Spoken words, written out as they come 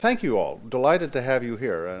Thank you all. Delighted to have you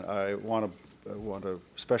here. And I want to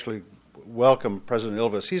especially welcome President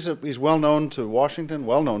Ilves. He's well known to Washington,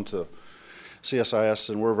 well known to CSIS,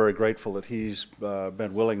 and we're very grateful that he's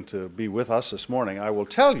been willing to be with us this morning. I will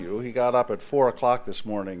tell you, he got up at 4 o'clock this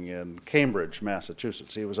morning in Cambridge,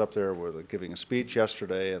 Massachusetts. He was up there giving a speech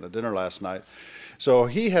yesterday and a dinner last night. So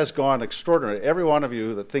he has gone extraordinary. Every one of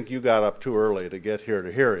you that think you got up too early to get here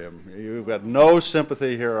to hear him, you've got no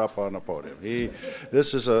sympathy here up on the podium.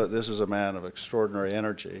 This is a man of extraordinary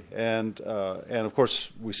energy, and of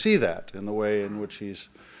course we see that in the way in which he's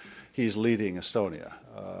leading Estonia.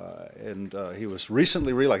 He was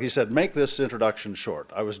recently reelected. He said, "Make this introduction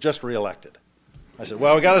short. I was just reelected." I said,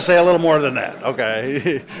 "Well, we got to say a little more than that."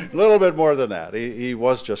 Okay, a little bit more than that. He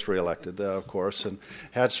was just reelected, of course, and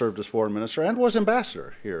had served as foreign minister and was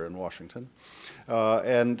ambassador here in Washington.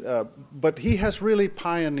 But he has really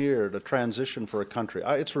pioneered a transition for a country.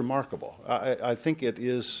 It's remarkable. I think it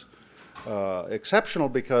is exceptional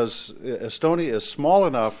because Estonia is small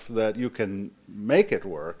enough that you can make it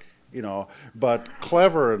work, but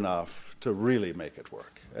clever enough to really make it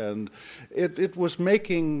work. And it was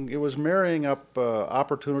marrying up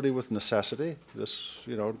opportunity with necessity.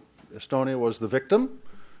 Estonia was the victim,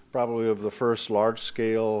 probably of the first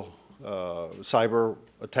large-scale cyber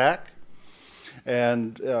attack,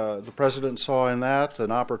 and the president saw in that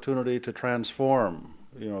an opportunity to transform,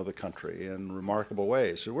 the country in remarkable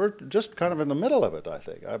ways. So we're just kind of in the middle of it, I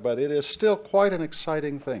think, but it is still quite an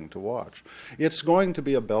exciting thing to watch. It's going to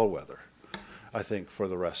be a bellwether, I think, for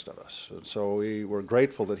the rest of us. And so we're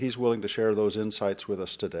grateful that he's willing to share those insights with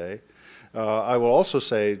us today. I will also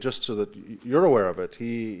say, just so that you're aware of it,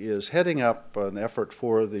 he is heading up an effort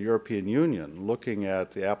for the European Union looking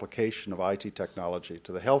at the application of IT technology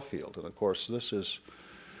to the health field. And of course,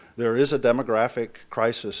 there is a demographic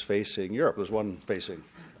crisis facing Europe. There's one facing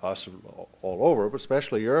us all over, but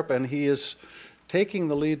especially Europe, and he is taking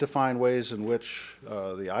the lead to find ways in which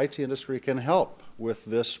the IT industry can help with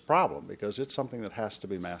this problem, because it's something that has to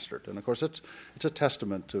be mastered. And of course, it's a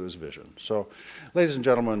testament to his vision. So, ladies and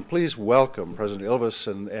gentlemen, please welcome President Ilves,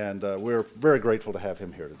 and we're very grateful to have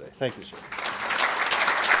him here today. Thank you, sir.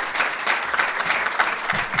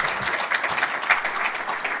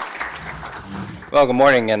 Well, good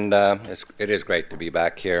morning, and it is great to be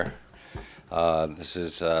back here. This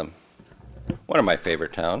is one of my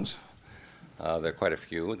favorite towns. There are quite a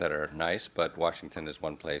few that are nice, but Washington is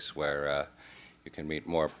one place where you can meet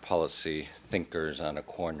more policy thinkers on a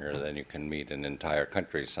corner than you can meet an entire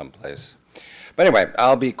country someplace. But anyway,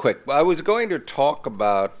 I'll be quick. I was going to talk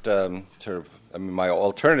about my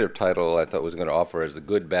alternative title I thought was going to offer is The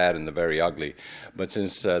Good, Bad, and the Very Ugly. But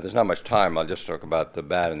since there's not much time, I'll just talk about the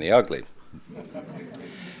bad and the ugly.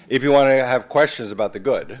 If you want to have questions about the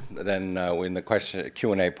good, then in the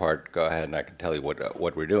Q&A part, go ahead and I can tell you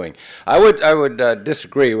what we're doing. I would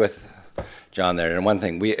disagree with John there. And one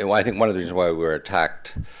thing, I think one of the reasons why we were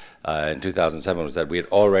attacked in 2007 was that we had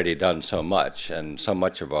already done so much, and so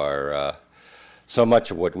much of what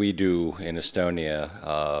we do in Estonia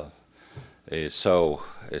is so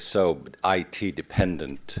IT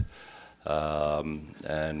dependent,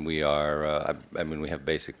 and we are. We have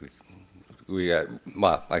basically.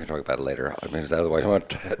 Well, I can talk about it later. Otherwise, I want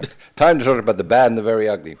time to talk about the bad and the very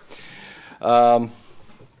ugly. One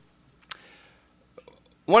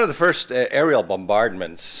of the first aerial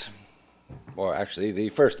bombardments, or actually the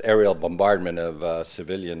first aerial bombardment of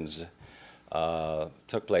civilians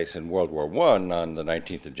took place in World War I on the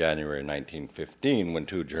 19th of January 1915 when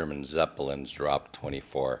two German Zeppelins dropped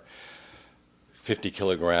 24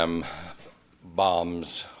 50-kilogram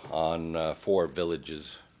bombs on 4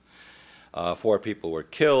 villages. 4 people were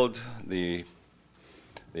killed. The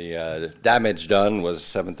damage done was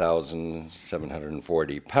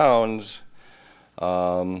 7,740 pounds.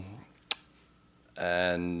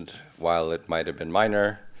 And while it might have been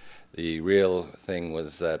minor, the real thing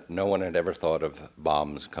was that no one had ever thought of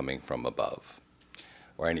bombs coming from above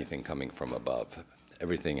or anything coming from above.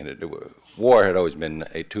 Everything in it, war had always been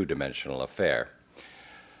a two-dimensional affair.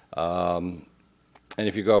 And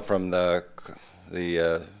if you go from the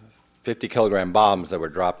 50-kilogram bombs that were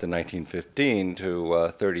dropped in 1915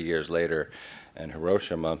 to 30 years later in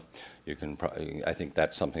Hiroshima, I think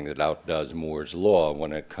that's something that outdoes Moore's law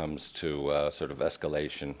when it comes to sort of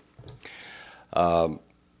escalation. I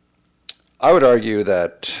would argue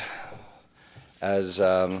that as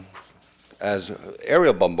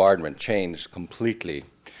aerial bombardment changed completely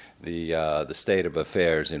the state of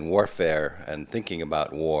affairs in warfare and thinking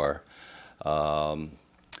about war,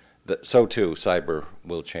 so too cyber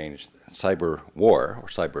will change. Cyber war or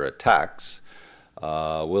cyber attacks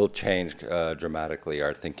will change dramatically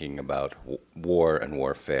our thinking about war and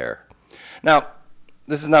warfare. Now,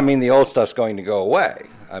 this does not mean the old stuff's going to go away.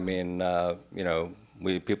 I mean,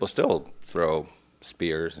 people still throw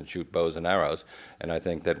spears and shoot bows and arrows, and I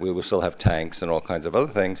think that we will still have tanks and all kinds of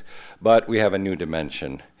other things, but we have a new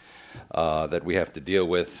dimension that we have to deal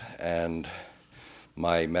with, and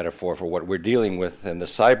my metaphor for what we're dealing with in the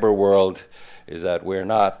cyber world is that we're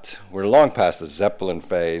long past the Zeppelin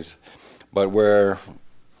phase, but where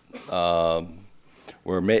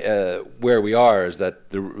we are is that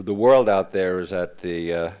the world out there is at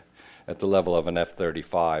the level of an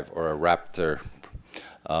F-35 or a Raptor,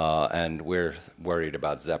 and we're worried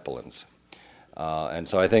about Zeppelins. And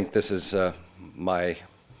so I think this is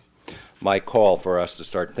my call for us to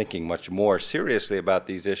start thinking much more seriously about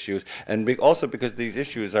these issues, and also because these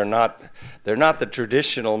issues they're not the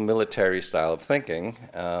traditional military style of thinking.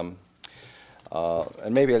 And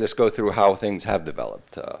maybe I'll just go through how things have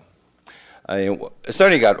developed.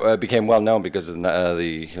 Estonia became well known because of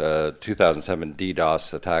the 2007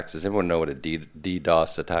 DDoS attacks. Does everyone know what a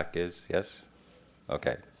DDoS attack is? Yes?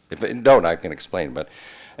 Okay. If it don't, I can explain. But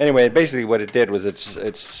anyway, basically what it did was it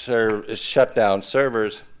shut down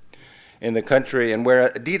servers in the country, and where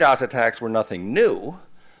DDoS attacks were nothing new.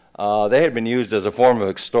 They had been used as a form of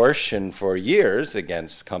extortion for years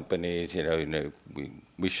against companies.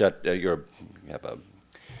 We shut you have a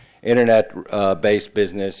internet-based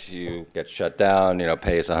business, you get shut down.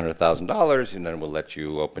 Pay us $100,000, and then we'll let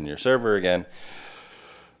you open your server again.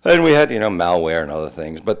 And we had malware and other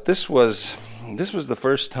things, but this was the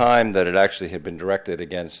first time that it actually had been directed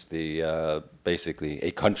against the basically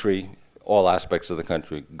a country. All aspects of the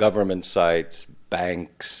country, government sites,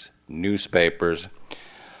 banks, newspapers.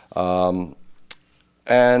 We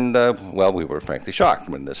were frankly shocked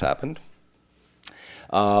when this happened.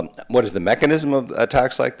 What is the mechanism of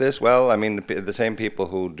attacks like this? Well, I mean, the same people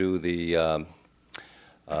who do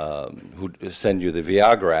who send you the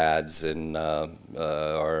Viagra ads and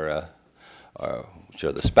which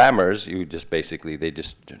are the spammers,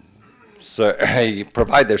 they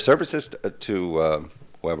provide their services to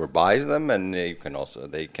whoever buys them, and they can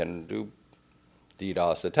do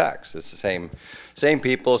DDoS attacks. It's the same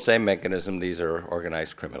people, same mechanism. These are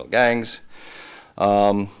organized criminal gangs,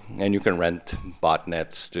 and you can rent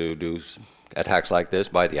botnets to do attacks like this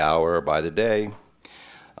by the hour or by the day,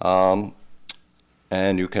 and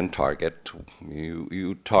you can target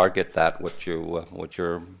that what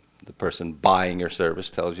the person buying your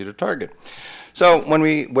service tells you to target. So when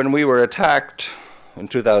we were attacked in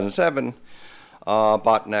 2007.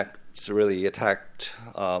 Botnets really attacked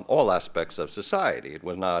all aspects of society. They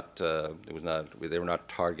were not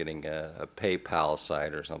targeting a PayPal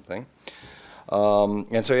site or something.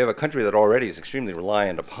 And so you have a country that already is extremely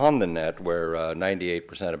reliant upon the net, where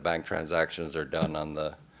 98% of bank transactions are done on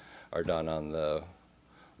the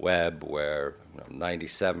web, where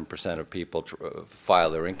 97% of people file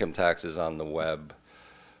their income taxes on the web.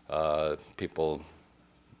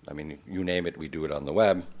 You name it, we do it on the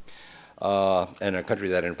web. And a country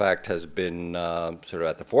that, in fact, has been sort of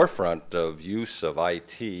at the forefront of use of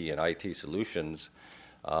IT and IT solutions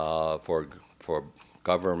for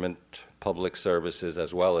government, public services,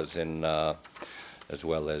 as well as the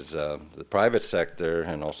private sector,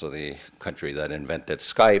 and also the country that invented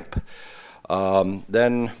Skype.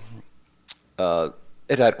 Then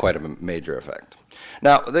it had quite a major effect.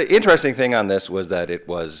 Now, the interesting thing on this was that it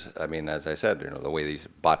was, as I said, the way these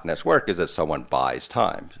botnets work is that someone buys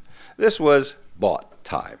time. This was bought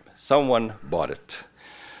time. Someone bought it.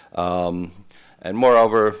 And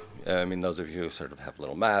moreover, those of you who sort of have a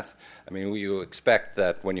little math, you expect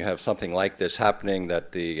that when you have something like this happening,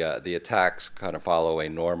 that the attacks kind of follow a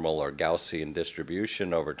normal or Gaussian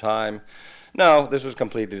distribution over time. No, this was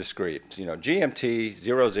completely discrete. GMT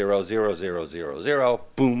 000000,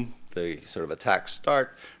 boom, the sort of attacks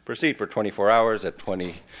start, proceed for 24 hours at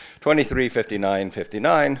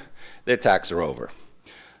 23:59:59, the attacks are over.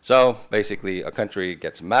 So basically, a country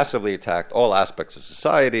gets massively attacked. All aspects of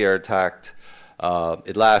society are attacked.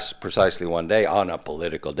 It lasts precisely one day on a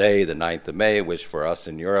political day, the 9th of May, which for us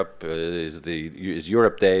in Europe is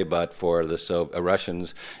Europe Day, but for the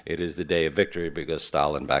Russians, it is the day of victory, because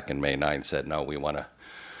Stalin back in May 9th said, no, we want to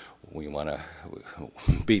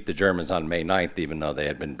beat the Germans on May 9th, even though they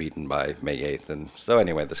had been beaten by May 8th. And so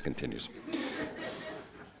anyway, this continues.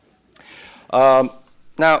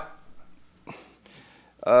 Now,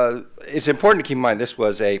 it's important to keep in mind this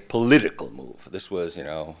was a political move. This was,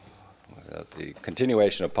 the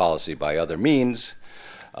continuation of policy by other means,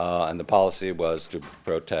 and the policy was to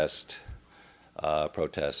protest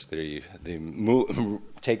protests.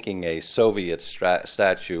 Taking a Soviet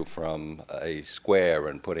statue from a square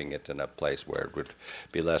and putting it in a place where it would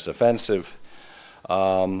be less offensive.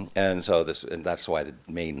 And that's why the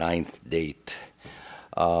May 9th date.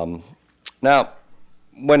 Now,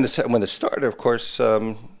 when this started, of course,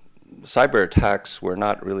 cyber attacks were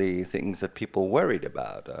not really things that people worried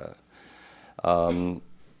about.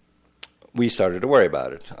 We started to worry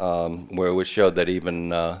about it, which showed that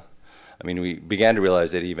even, we began to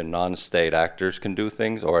realize that even non-state actors can do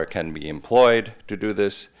things or can be employed to do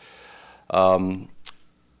this. And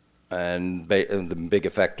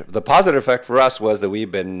the positive effect for us was that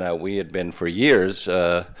we had been for years,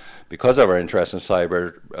 because of our interest in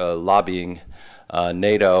cyber, lobbying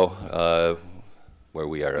NATO, where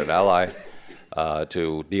we are an ally,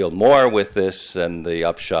 to deal more with this, and the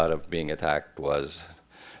upshot of being attacked was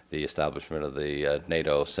the establishment of the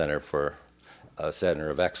NATO Center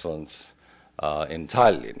of Excellence in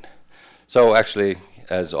Tallinn. So actually,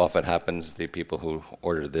 as often happens, the people who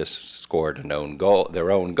ordered this scored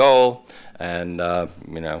their own goal, and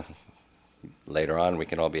later on we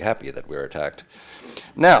can all be happy that we were attacked.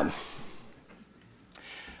 Now,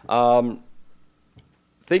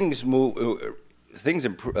 things sort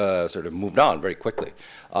of moved on very quickly.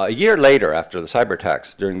 A year later, after the cyber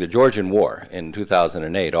attacks during the Georgian War in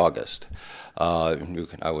 2008, August, I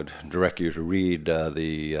would direct you to read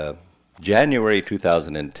the January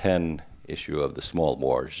 2010 issue of the Small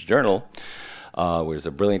Wars Journal, where there's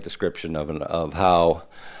a brilliant description of how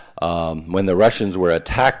when the Russians were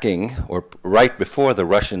attacking, or right before the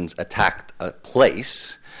Russians attacked a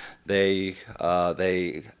place, they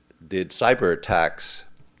did cyber attacks,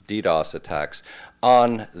 DDoS attacks,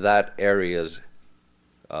 on that area's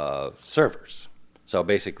servers. So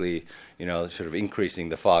basically, sort of increasing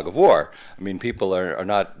the fog of war. I mean, people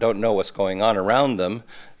don't know what's going on around them.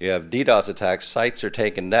 You have DDoS attacks, sites are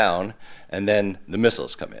taken down, and then the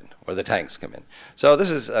missiles come in, or the tanks come in. So this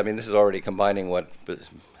is already combining what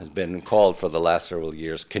has been called for the last several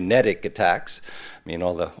years kinetic attacks. I mean,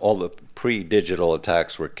 all the pre-digital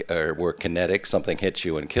attacks were kinetic. Something hits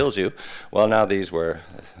you and kills you. Well, now these were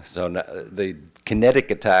the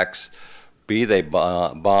kinetic attacks, be they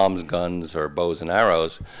bombs, guns, or bows and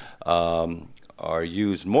arrows, are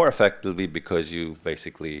used more effectively because you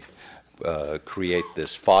basically create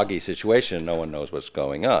this foggy situation. No one knows what's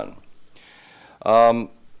going on.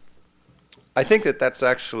 I think that's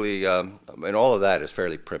actually, and all of that is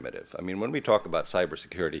fairly primitive. I mean, when we talk about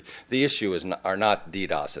cybersecurity, the issue are not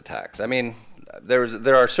DDoS attacks. I mean,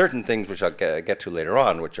 there are certain things which I'll get to later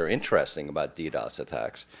on which are interesting about DDoS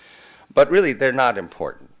attacks, but really they're not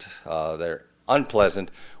important. They're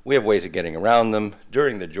unpleasant. We have ways of getting around them.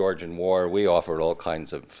 During the Georgian War, we offered all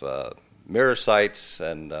kinds of mirror sites,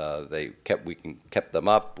 and we kept them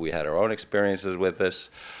up. We had our own experiences with this.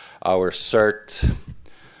 Our CERT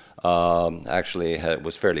actually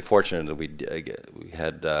was fairly fortunate that we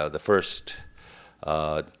had the first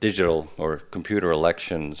digital or computer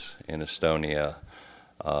elections in Estonia,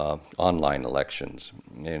 online elections.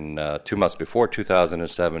 In 2 months before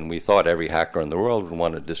 2007, we thought every hacker in the world would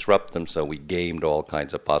want to disrupt them, so we gamed all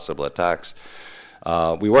kinds of possible attacks.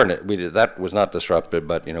 That was not disrupted,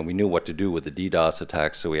 but we knew what to do with the DDoS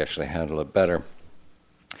attacks, so we actually handled it better.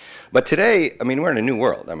 But today, we're in a new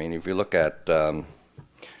world. I mean, if you look at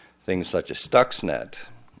things such as Stuxnet,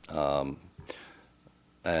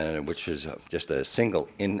 which is just a single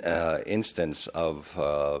instance of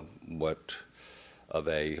a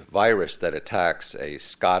virus that attacks a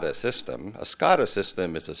SCADA system. A SCADA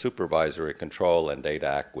system is a supervisory control and data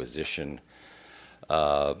acquisition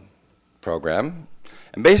program.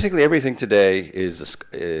 And basically everything today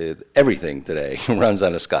runs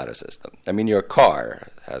on a SCADA system. I mean, your car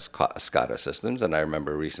has SCADA systems, and I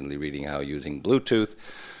remember recently reading how using Bluetooth,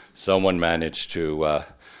 someone managed to,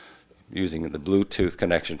 using the Bluetooth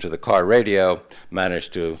connection to the car radio,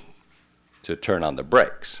 managed to turn on the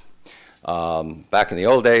brakes. Back in the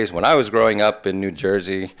old days, when I was growing up in New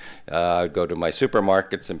Jersey, I'd go to my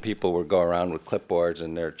supermarkets and people would go around with clipboards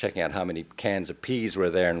and they're checking out how many cans of peas were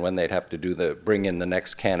there and when they'd have to bring in the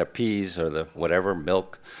next can of peas or the whatever,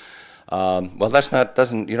 milk. Well,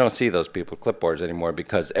 you don't see those people with clipboards anymore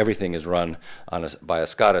because everything is run by a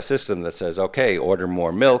SCADA system that says, okay, order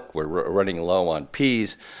more milk, we're running low on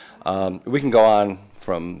peas. We can go on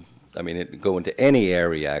go into any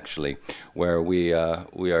area actually where we are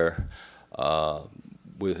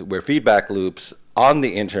where feedback loops on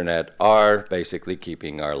the internet are basically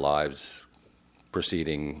keeping our lives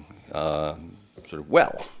proceeding sort of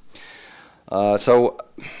well. So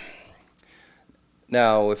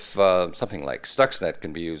now if something like Stuxnet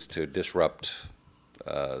can be used to disrupt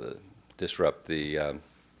disrupt the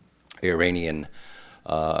Iranian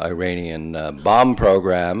bomb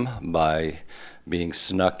program by being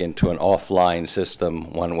snuck into an offline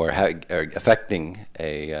system, one where infecting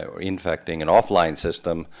an offline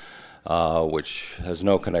system which has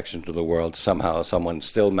no connection to the world. Somehow someone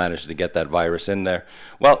still managed to get that virus in there.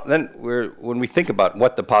 Well, then when we think about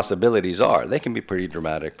what the possibilities are, they can be pretty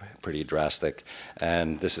dramatic, pretty drastic,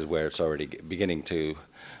 and this is where it's already beginning to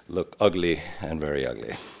look ugly and very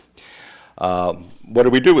ugly. What do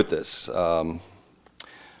we do with this?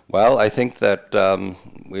 Well, I think that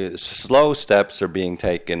slow steps are being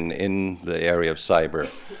taken in the area of cyber.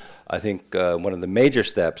 I think one of the major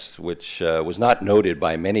steps, which was not noted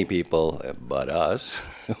by many people but us,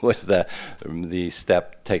 was the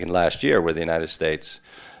step taken last year where the United States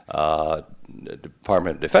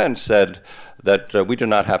Department of Defense said that we do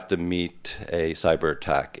not have to meet a cyber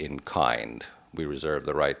attack in kind. We reserve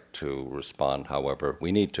the right to respond however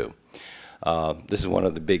we need to. This is one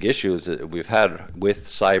of the big issues that we've had with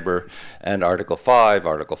cyber and Article 5,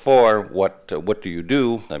 Article 4. What do you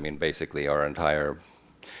do? I mean, basically our entire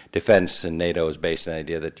defense in NATO is based on the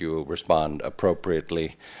idea that you respond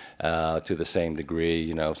appropriately to the same degree.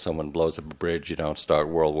 You know, if someone blows up a bridge, you don't start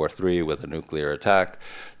World War III with a nuclear attack.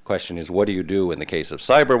 The question is, what do you do in the case of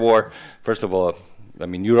cyber war? First of all, I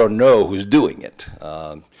mean, you don't know who's doing it.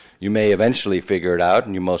 You may eventually figure it out,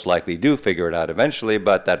 and you most likely do figure it out eventually,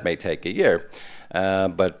 but that may take a year.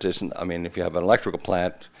 But if you have an electrical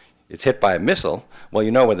plant, it's hit by a missile, well,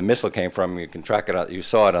 you know where the missile came from, you can track it out, you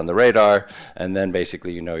saw it on the radar, and then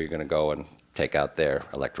basically you know you're going to go and take out their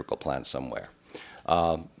electrical plant somewhere.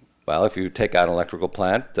 Well, if you take out an electrical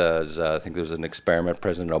plant, as I think there was an experiment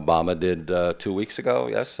President Obama did 2 weeks ago,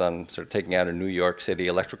 yes, on sort of taking out a New York City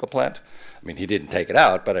electrical plant. I mean, he didn't take it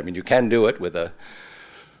out, but I mean, you can do it with a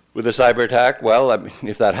cyber attack. Well, I mean,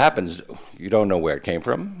 if that happens, you don't know where it came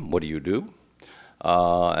from. What do you do?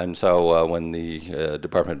 And so when the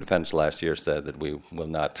Department of Defense last year said that we will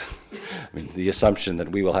not, the assumption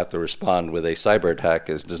that we will have to respond with a cyber attack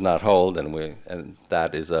does not hold, and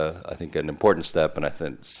that is, I think, an important step, and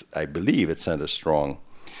I believe it sent a strong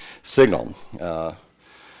signal.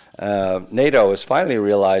 NATO is finally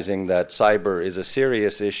realizing that cyber is a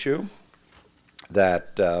serious issue,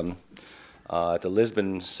 that at the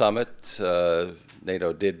Lisbon summit,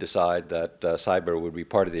 NATO did decide that cyber would be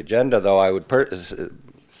part of the agenda, though I would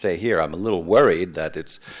say here I'm a little worried that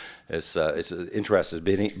its interest is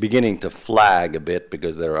beginning to flag a bit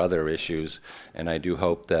because there are other issues, and I do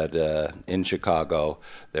hope that in Chicago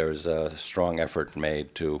there's a strong effort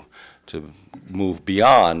made to move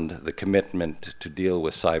beyond the commitment to deal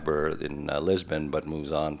with cyber in Lisbon, but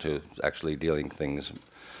moves on to actually dealing things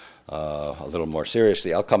a little more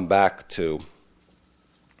seriously. I'll come back to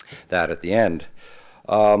that at the end.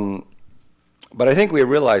 But I think we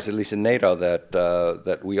realize, at least in NATO,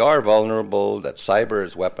 that we are vulnerable, that cyber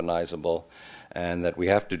is weaponizable, and that we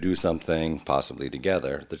have to do something possibly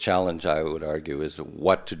together. The challenge, I would argue, is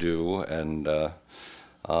what to do and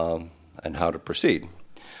how to proceed.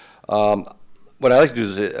 What I like to do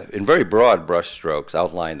is, in very broad brushstrokes,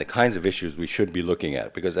 outline the kinds of issues we should be looking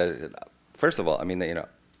at. Because, first of all, I'm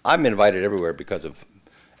invited everywhere because of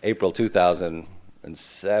April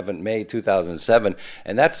 2007, May 2007,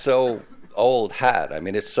 and that's so old hat. I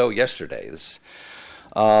mean, it's so yesterday. First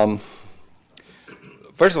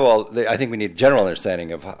of all, I think we need a general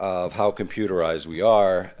understanding of how computerized we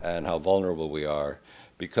are and how vulnerable we are,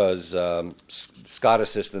 because SCADA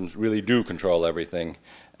systems really do control everything,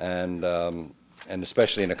 and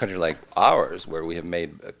especially in a country like ours, where we have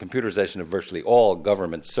made computerization of virtually all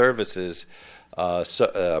government services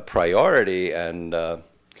priority, given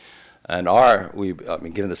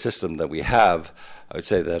the system that we have, I would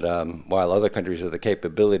say that while other countries have the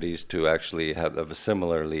capabilities to actually have a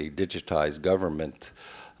similarly digitized government,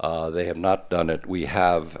 they have not done it. We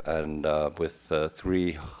have, and with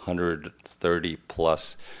 330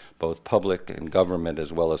 plus both public and government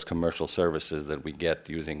as well as commercial services that we get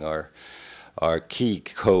using our key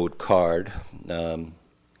code card,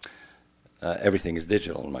 everything is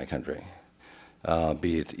digital in my country.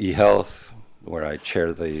 Be it e-health, where I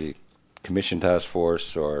chair the commission task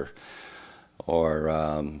force, or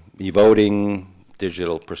e-voting,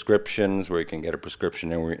 digital prescriptions, where you can get a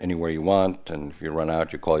prescription anywhere you want, and if you run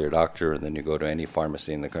out, you call your doctor, and then you go to any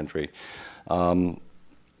pharmacy in the country. All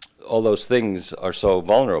those things are so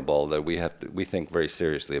vulnerable that we think very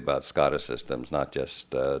seriously about SCADA systems, not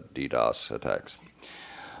just DDoS attacks.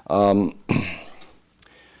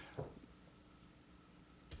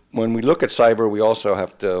 When we look at cyber, we also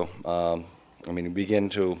have to begin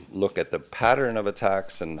to look at the pattern of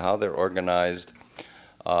attacks and how they're organized.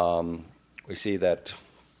 We see that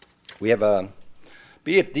We have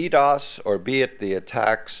be it DDoS or be it the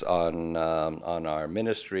attacks on our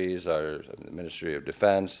ministries, our Ministry of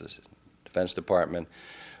Defense, the Defense Department,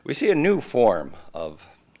 we see a new form of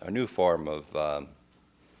what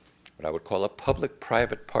I would call a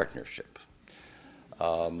public-private partnership.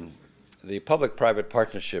 The public-private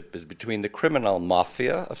partnership is between the criminal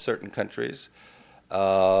mafia of certain countries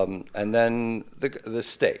and then the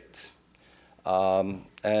state.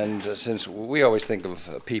 And since we always think of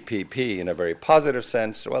PPP in a very positive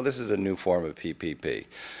sense, well, this is a new form of PPP.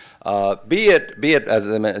 Be it as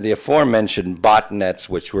the aforementioned botnets,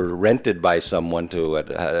 which were rented by someone to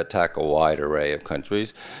attack a wide array of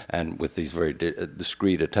countries, and with these very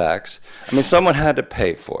discrete attacks. I mean, someone had to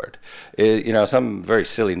pay for it. Some very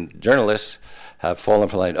silly journalists have fallen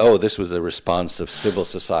for like, oh, this was a response of civil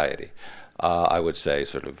society. I would say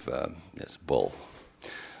sort of, yes, bull.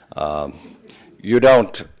 You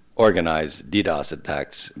don't organize DDoS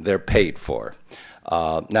attacks. They're paid for.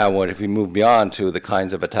 Now, if we move beyond to the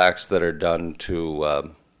kinds of attacks that are done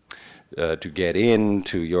to get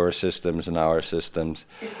into your systems and our systems,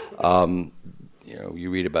 you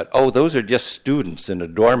read about, oh, those are just students in a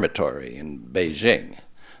dormitory in Beijing.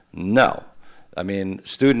 No. I mean,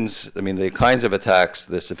 the kinds of attacks,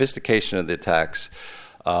 the sophistication of the attacks,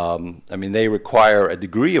 they require a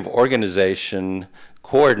degree of organization,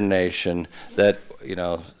 coordination that,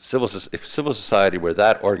 if civil society were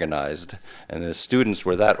that organized and the students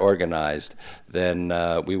were that organized, then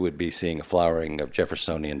we would be seeing a flowering of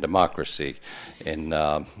Jeffersonian democracy in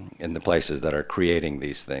the places that are creating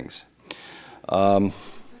these things.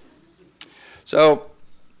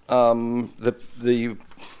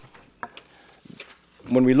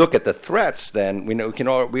 When we look at the threats, then we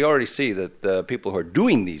already see that the people who are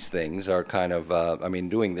doing these things are kind of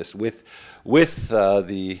doing this with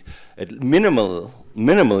the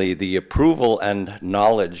minimally the approval and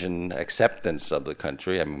knowledge and acceptance of the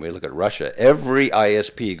country. I mean, we look at Russia. Every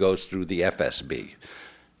ISP goes through the FSB.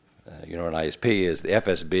 An ISP is. The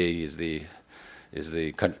FSB is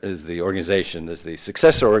the organization, is the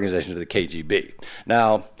successor organization to the KGB.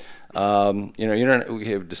 Now, we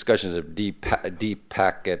have discussions of deep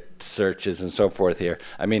packet searches and so forth here.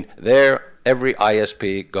 I mean, every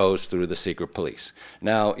ISP goes through the secret police.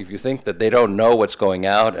 Now, if you think that they don't know what's going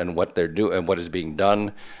out and what they're doing and what is being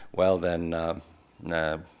done, well, then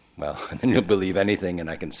you'll believe anything, and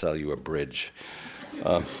I can sell you a bridge.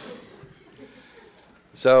 And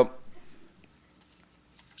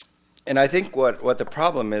I think what the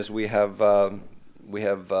problem is, we have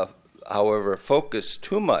however, focus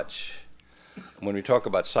too much when we talk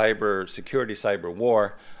about cyber security, cyber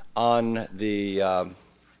war, on the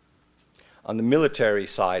military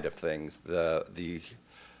side of things, the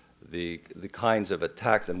kinds of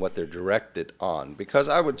attacks and what they're directed on. Because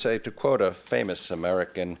I would say, to quote a famous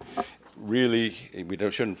American, really we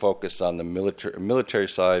shouldn't focus on the military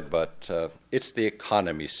side, but it's the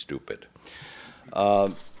economy, stupid.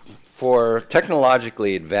 For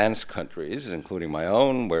technologically advanced countries, including my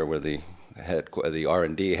own, where we're the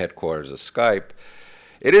R&D headquarters of Skype,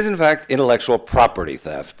 it is in fact intellectual property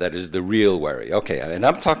theft that is the real worry. Okay, and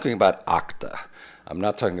I'm talking about ACTA. I'm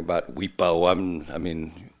not talking about WIPO.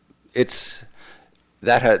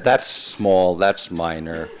 That's small, that's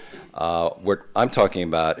minor. What I'm talking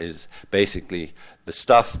about is basically the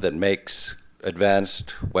stuff that makes advanced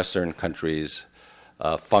Western countries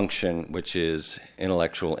function, which is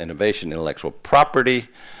intellectual innovation, intellectual property.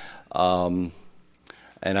 And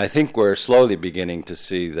I think we're slowly beginning to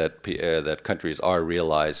see that countries are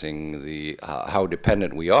realizing how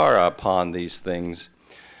dependent we are upon these things.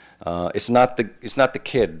 It's not the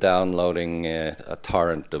kid downloading a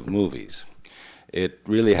torrent of movies. It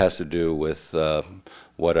really has to do with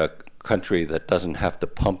what a country that doesn't have to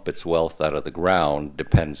pump its wealth out of the ground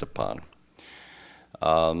depends upon.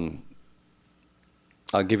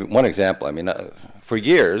 I'll give you one example. I mean, for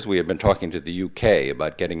years we have been talking to the UK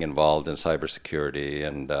about getting involved in cybersecurity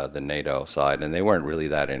and the NATO side, and they weren't really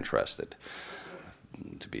that interested,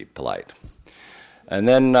 to be polite. And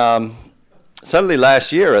then suddenly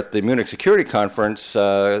last year at the Munich Security Conference,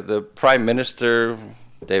 the Prime Minister,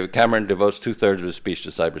 David Cameron, devotes 2/3 of his speech to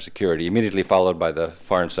cybersecurity, immediately followed by the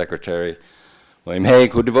Foreign Secretary, William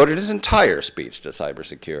Hague, who devoted his entire speech to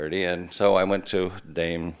cybersecurity. And so I went to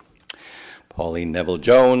Dame Pauline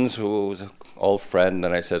Neville-Jones, who was an old friend,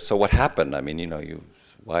 and I said, so what happened? I mean,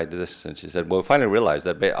 why did this? And she said, well, we finally realized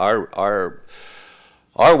that our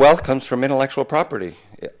wealth comes from intellectual property,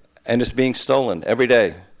 and it's being stolen every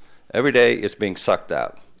day. Every day it's being sucked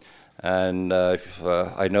out. And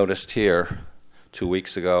I noticed here 2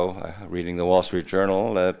 weeks ago, reading the Wall Street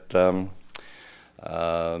Journal, that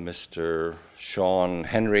Mr. Sean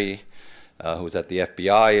Henry, who was at the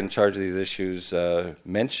FBI in charge of these issues,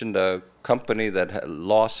 mentioned a company that had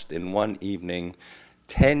lost in one evening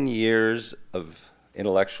 10 years of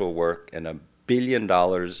intellectual work and $1 billion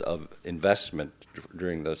of investment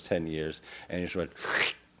during those 10 years, and he just went,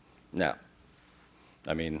 now,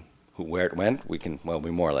 I mean, where it went, we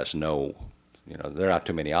more or less know, there are not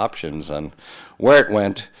too many options on where it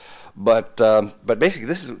went, but basically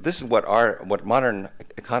this is what modern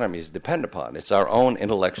economies depend upon. It's our own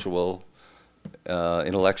intellectual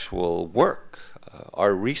work,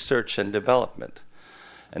 our research and development.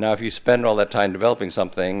 And now if you spend all that time developing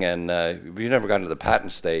something and you've never gotten to the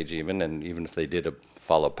patent stage and even if they did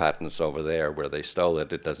follow patents over there where they stole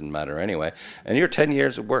it, it doesn't matter anyway, and your 10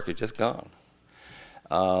 years of work is just gone.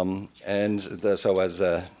 So as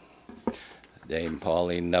Dame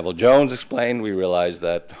Pauline Neville-Jones explained, we realized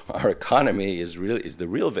that our economy is the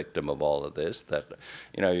real victim of all of this, that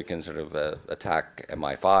you can sort of attack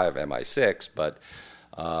MI5, MI6,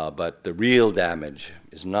 but the real damage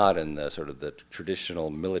is not in the sort of the traditional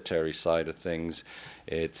military side of things,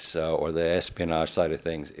 it's or the espionage side of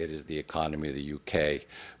things. It is the economy of the UK,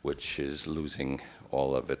 which is losing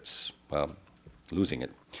all of its, losing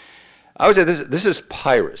it. I would say this is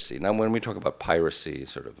piracy. Now, when we talk about piracy,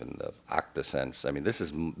 sort of in the ACTA sense, I mean this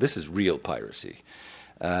is real piracy,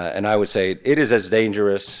 and I would say it is as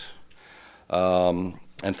dangerous and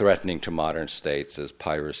threatening to modern states as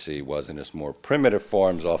piracy was in its more primitive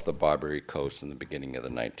forms off the Barbary Coast in the beginning of the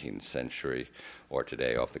 19th century, or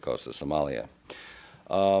today off the coast of Somalia.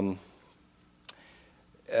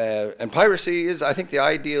 And piracy is, I think, the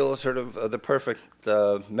ideal sort of the perfect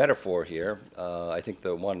metaphor here. I think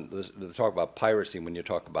the talk about piracy when you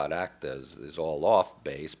talk about ACTA is all off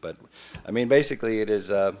base, but I mean basically it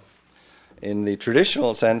is in the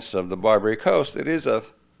traditional sense of the Barbary Coast, it is a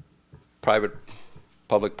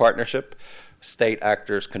private-public partnership. State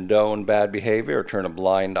actors condone bad behavior or turn a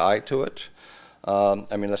blind eye to it.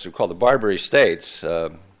 I mean, let's recall the Barbary states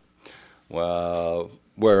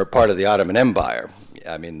were part of the Ottoman Empire.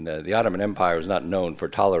 I mean, the Ottoman Empire was not known for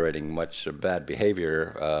tolerating much bad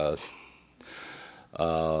behavior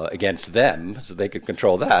against them, so they could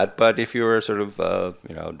control that. But if you were sort of,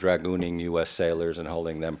 dragooning U.S. sailors and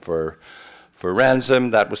holding them for ransom,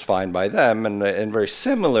 that was fine by them. And very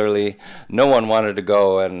similarly, no one wanted to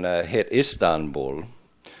go and hit Istanbul,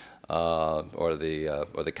 or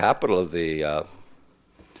the capital of the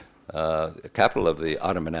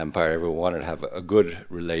Ottoman Empire. Everyone wanted to have a good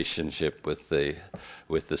relationship with the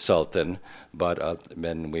Sultan, but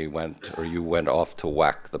then you went off to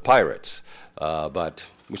whack the pirates. But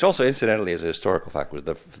which also, incidentally, as a historical fact, was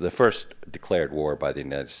the first declared war by the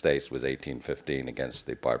United States was 1815 against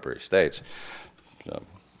the Barbary states. So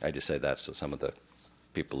I just say that so some of the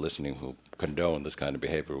people listening who condone this kind of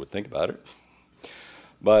behavior would think about it.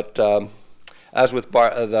 But as with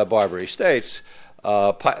the Barbary states,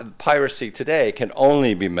 piracy today can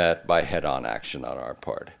only be met by head-on action on our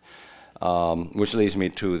part, which leads me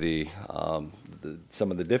to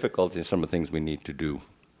some of the difficulties, some of the things we need to do.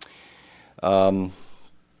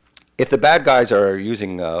 If the bad guys are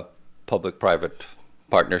using public-private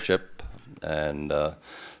partnership and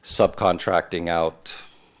subcontracting out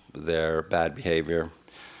their bad behavior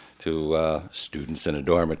to students in a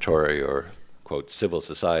dormitory or, quote, civil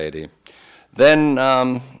society, then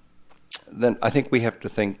I think we have to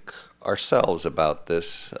think ourselves about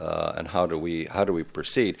this and how do we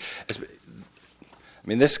proceed. I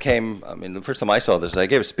mean, the first time I saw this, I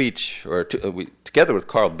gave a speech, together with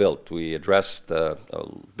Carl Bildt, we addressed a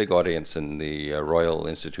big audience in the Royal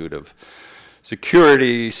Institute of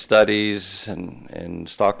Security Studies in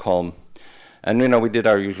Stockholm. And, we did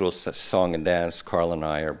our usual song and dance. Carl and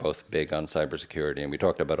I are both big on cybersecurity, and we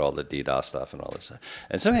talked about all the DDoS stuff and all this.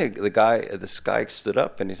 And suddenly this guy stood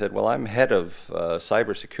up and he said, well, I'm head of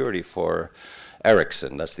cybersecurity for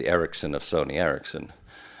Ericsson. That's the Ericsson of Sony Ericsson.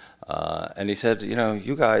 And he said,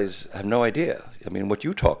 you guys have no idea. I mean, what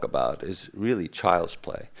you talk about is really child's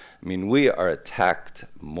play. I mean, we are attacked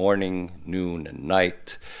morning, noon, and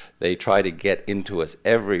night. They try to get into us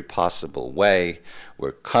every possible way.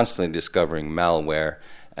 We're constantly discovering malware.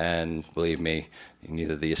 And believe me,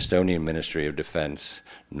 neither the Estonian Ministry of Defense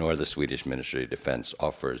nor the Swedish Ministry of Defense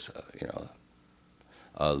offers,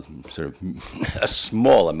 a sort of a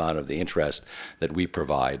small amount of the interest that we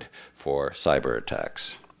provide for cyber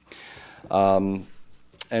attacks.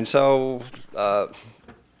 And so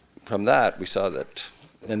from that, we saw that,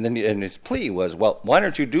 and his plea was, well, why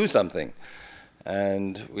don't you do something?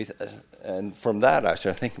 And from that, I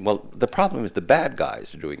started thinking, well, the problem is the bad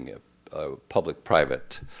guys are doing a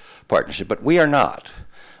public-private partnership, but we are not.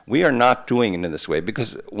 We are not doing it in this way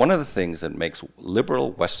because one of the things that makes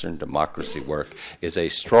liberal Western democracy work is a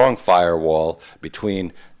strong firewall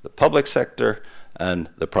between the public sector and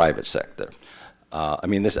the private sector.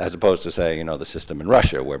 This as opposed to, say, the system in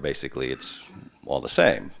Russia, where basically it's all the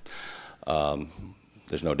same.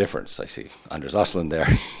 There's no difference. I see Anders Oslund there.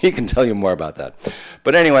 He can tell you more about that.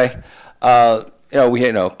 But anyway,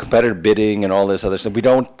 we competitive bidding and all this other stuff. We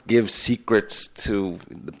don't give secrets to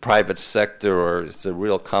the private sector, or it's a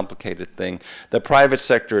real complicated thing. The private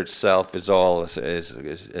sector itself is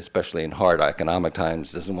especially in hard economic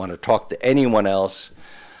times, doesn't want to talk to anyone else.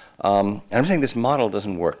 And I'm saying this model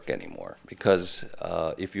doesn't work anymore because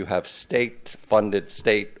if you have state-funded,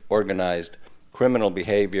 state-organized criminal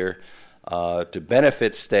behavior to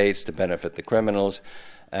benefit states, to benefit the criminals,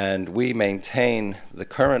 and we maintain the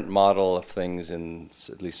current model of things,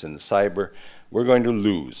 at least in the cyber, we're going to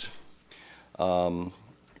lose. We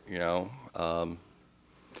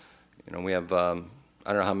have, I don't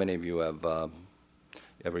know how many of you have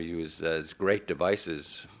ever used these great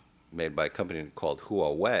devices made by a company called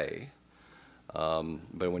Huawei,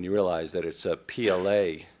 but when you realize that it's a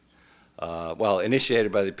PLA,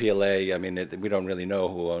 initiated by the PLA, we don't really know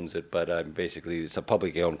who owns it, but basically it's a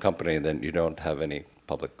publicly owned company, then you don't have any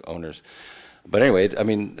public owners. But anyway,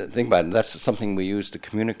 think about it, that's something we use to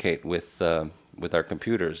communicate with our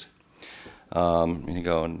computers. And you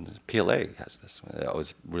go, and PLA has this. That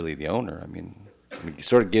was really the owner. It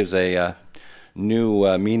sort of gives a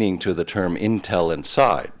new meaning to the term Intel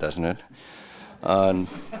inside, doesn't it?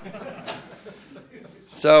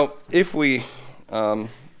 So if we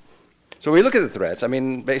look at the threats,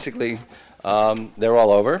 basically they're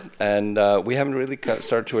all over, and we haven't really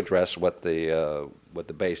started to address what the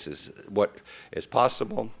base is, what is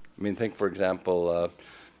possible. Think, for example,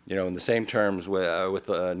 in the same terms with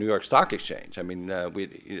the New York Stock Exchange.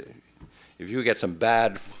 If you get some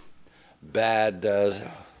bad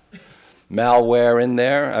malware in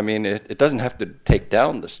there, it doesn't have to take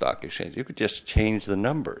down the stock exchange. You could just change the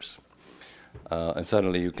numbers. And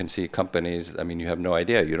suddenly you can see companies, you have no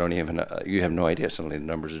idea. You have no idea. Suddenly the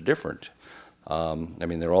numbers are different.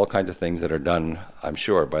 There are all kinds of things that are done, I'm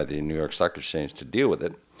sure, by the New York Stock Exchange to deal with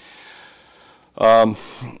it. But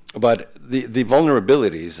the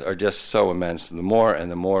vulnerabilities are just so immense. The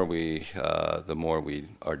more we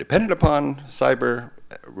are dependent upon cyber,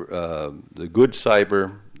 the good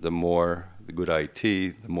cyber, the good IT,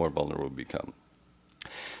 the more vulnerable we become.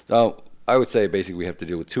 So I would say basically we have to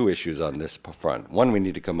deal with two issues on this front. One, we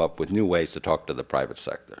need to come up with new ways to talk to the private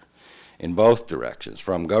sector in both directions,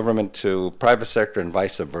 from government to private sector and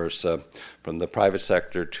vice versa, from the private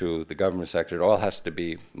sector to the government sector. It all has to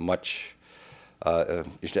be much,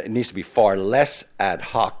 it needs to be far less ad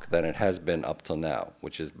hoc than it has been up till now,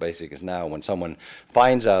 which is now when someone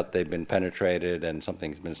finds out they've been penetrated and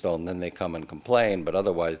something's been stolen, then they come and complain, but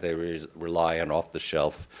otherwise they rely on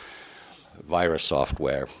off-the-shelf virus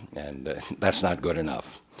software, and that's not good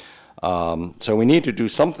enough. So we need to do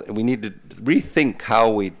something. We need to rethink how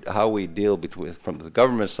we deal from the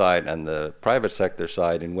government side and the private sector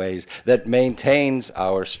side in ways that maintains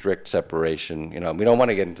our strict separation. We don't want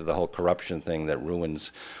to get into the whole corruption thing that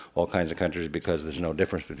ruins all kinds of countries because there's no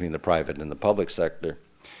difference between the private and the public sector.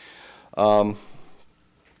 But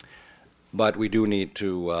we do need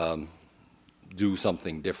to do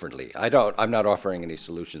something differently. I'm not offering any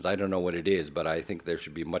solutions. I don't know what it is, but I think there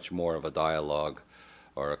should be much more of a dialogue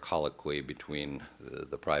or a colloquy between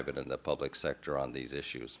the private and the public sector on these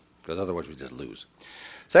issues, because otherwise we just lose.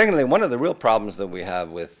 Secondly, one of the real problems that we have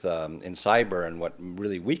with in cyber and what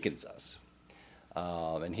really weakens us,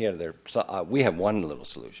 and here we have one little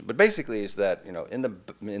solution, but basically is that in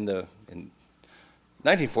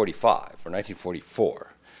 1945 or 1944,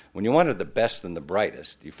 when you wanted the best and the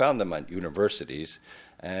brightest, you found them at universities,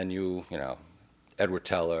 and Edward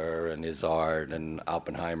Teller and Izzard and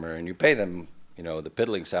Oppenheimer, and you pay them the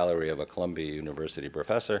piddling salary of a Columbia University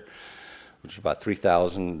professor, which was about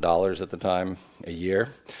 $3,000 at the time a year,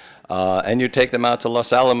 and you take them out to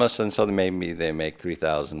Los Alamos, and so they make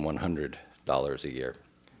 $3,100 a year,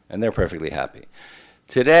 and they're perfectly happy.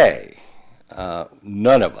 Today,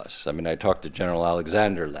 none of us, I talked to General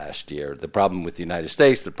Alexander last year, the problem with the United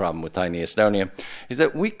States, the problem with tiny Estonia, is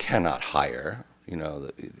that we cannot hire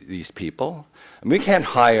these people. We can't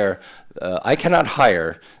hire, I cannot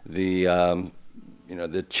hire the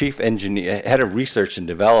chief engineer, head of research and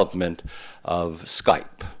development of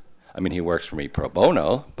Skype. He works for me pro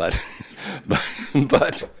bono, but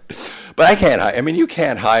I can't hire. You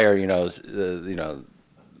can't hire,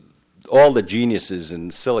 all the geniuses in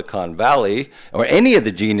Silicon Valley, or any of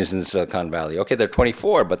the geniuses in Silicon Valley. Okay, they're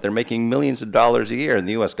 24, but they're making millions of dollars a year, and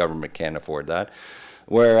the U.S. government can't afford that.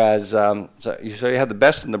 Whereas, so you have the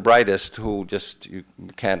best and the brightest who just you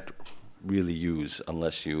can't really use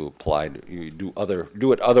unless you do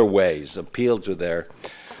it other ways, appeal to their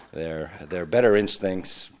better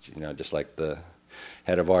instincts. Just like the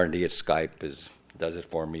head of R&D at Skype does it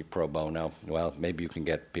for me pro bono. Well, maybe you can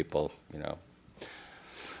get people,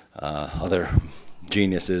 other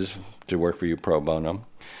geniuses to work for you pro bono.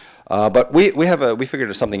 But we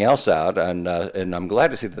figured something else out, and I'm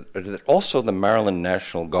glad to see that also the Maryland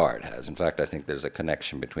National Guard has. In fact, I think there's a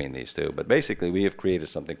connection between these two. But basically, we have created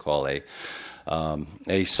something called a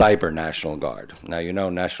cyber National Guard. Now,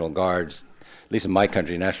 National Guards, at least in my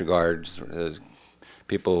country, National Guards,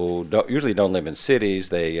 people who usually don't live in cities.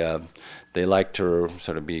 They like to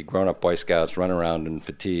sort of be grown-up Boy Scouts, run around in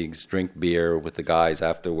fatigues, drink beer with the guys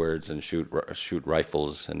afterwards, and shoot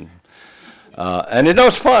rifles and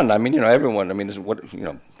it's fun. I mean, everyone. I mean,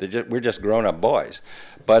 we're just grown-up boys.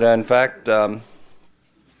 But in fact, we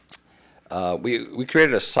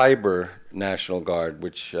created a cyber National Guard,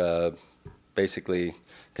 which basically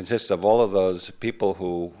consists of all of those people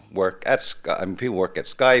who work at people work at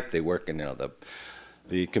Skype. They work in the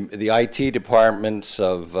IT departments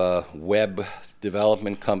of web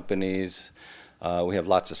development companies. We have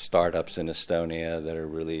lots of startups in Estonia that are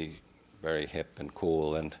really very hip and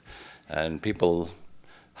cool, and people,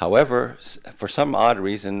 however, for some odd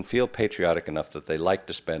reason, feel patriotic enough that they like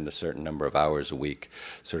to spend a certain number of hours a week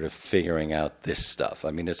sort of figuring out this stuff.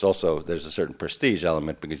 I mean, there's a certain prestige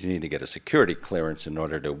element because you need to get a security clearance in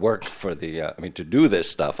order to work for to do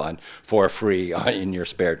this stuff for free in your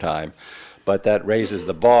spare time. But that raises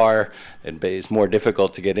the bar. It's more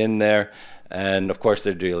difficult to get in there. And, of course,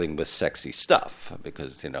 they're dealing with sexy stuff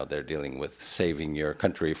because, they're dealing with saving your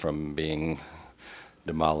country from being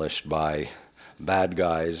demolished by bad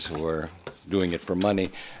guys who are doing it for money.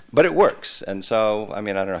 But it works. And so, I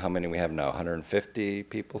don't know how many we have now, 150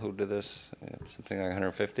 people who do this, something like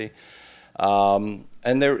 150. And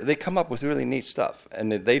they come up with really neat stuff.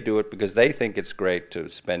 And they do it because they think it's great to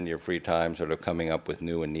spend your free time sort of coming up with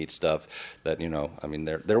new and neat stuff that,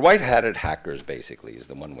 they're white-hatted hackers, basically, is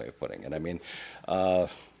the one way of putting it.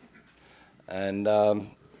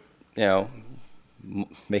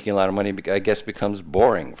 Making a lot of money, I guess, becomes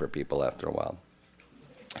boring for people after a while.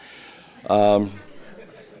 I'm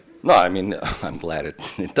glad it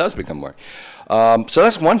does become boring. So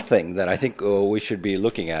that's one thing that I think we should be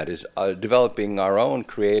looking at is developing our own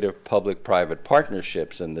creative public-private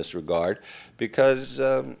partnerships in this regard because,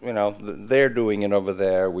 they're doing it over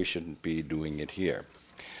there. We shouldn't be doing it here.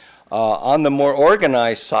 On the more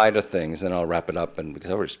organized side of things, and I'll wrap it up because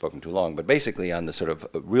I've already spoken too long, but basically on the sort of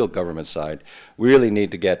real government side, we really need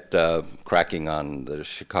to get cracking on the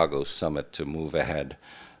Chicago summit to move ahead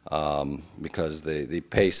because the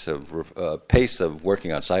pace of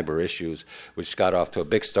working on cyber issues, which got off to a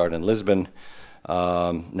big start in Lisbon,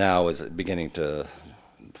 now is beginning to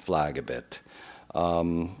flag a bit.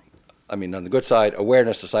 On the good side,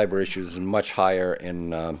 awareness of cyber issues is much higher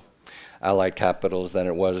in allied capitals than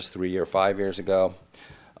it was 3 or 5 years ago.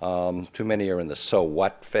 Too many are in the so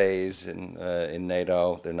what phase in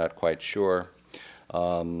NATO. They're not quite sure.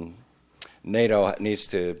 NATO needs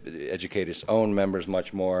to educate its own members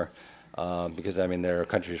much more because, there are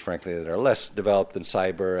countries, frankly, that are less developed in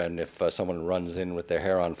cyber, and if someone runs in with their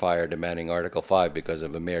hair on fire demanding Article 5 because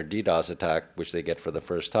of a mere DDoS attack, which they get for the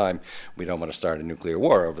first time, we don't want to start a nuclear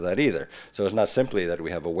war over that either. So it's not simply that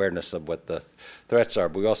we have awareness of what the threats are,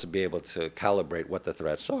 but we also be able to calibrate what the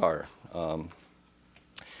threats are.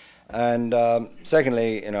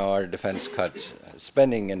 Secondly, our defense cuts,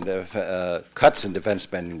 spending and cuts in defense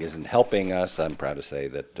spending isn't helping us. I'm proud to say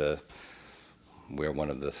that we're one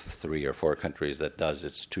of the 3 or 4 countries that does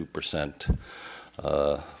its 2%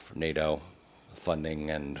 for NATO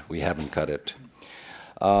funding, and we haven't cut it.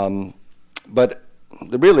 But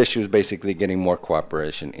the real issue is basically getting more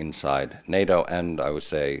cooperation inside NATO, and I would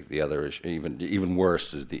say the other issue, even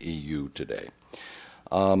worse, is the EU today.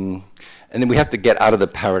 And then we have to get out of the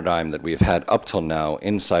paradigm that we've had up till now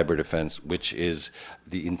in cyber defense, which is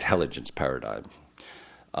the intelligence paradigm.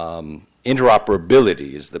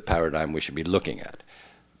 Interoperability is the paradigm we should be looking at.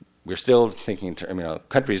 We're still thinking,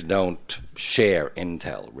 countries don't share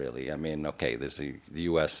intel, really. There's the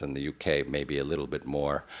U.S. and the U.K. maybe a little bit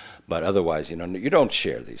more, but otherwise, you don't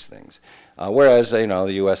share these things. Whereas, the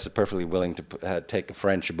U.S. is perfectly willing to take a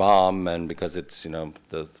French bomb, and because it's,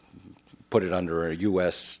 put it under a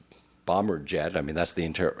U.S. bomber jet. That's the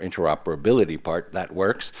interoperability part. That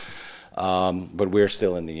works. But we're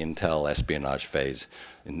still in the intel espionage phase.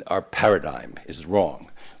 And our paradigm is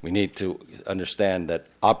wrong. We need to understand that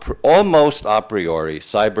almost a priori,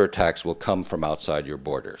 cyber attacks will come from outside your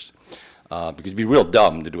borders. because it'd be real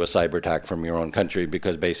dumb to do a cyber attack from your own country,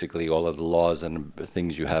 because basically all of the laws and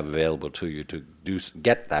things you have available to you to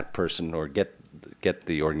get that person or get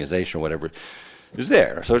the organization or whatever is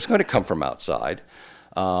there. So it's going to come from outside.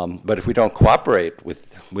 But if we don't cooperate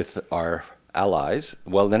with our allies,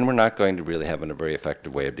 well, then we're not going to really have a very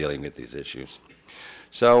effective way of dealing with these issues.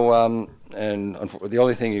 So, and the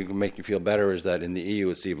only thing you can make you feel better is that in the EU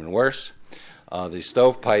it's even worse. The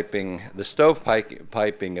stovepiping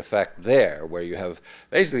effect there, where you have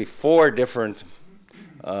basically 4 different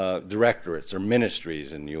directorates or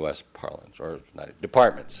ministries in the U.S. Parliament, or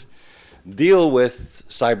departments, deal with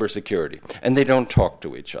cybersecurity, and they don't talk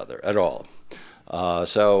to each other at all.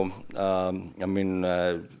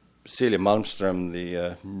 Cecilia Malmström,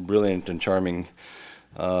 the brilliant and charming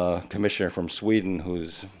commissioner from Sweden,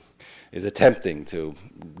 is attempting to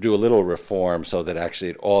do a little reform so that actually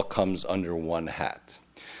it all comes under one hat.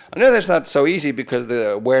 I know that's not so easy because the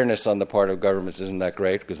awareness on the part of governments isn't that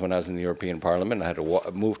great, because when I was in the European Parliament, I had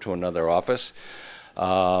to move to another office. The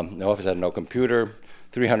office had no computer,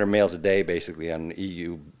 300 mails a day basically on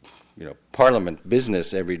EU Parliament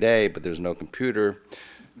business every day, but there's no computer.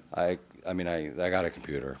 I got a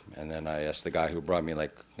computer, and then I asked the guy who brought me,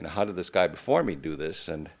 how did this guy before me do this?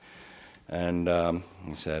 And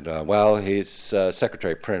he said, his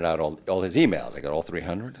secretary printed out all his emails. I got all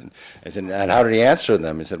 300. And I said, and how did he answer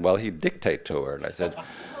them? He said, well, he'd dictate to her. And I said,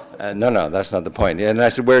 no, that's not the point. And I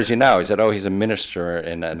said, where is he now? He said, he's a minister.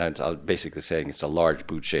 And I was basically saying it's a large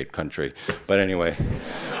boot-shaped country. But anyway.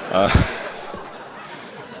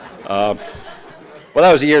 Well,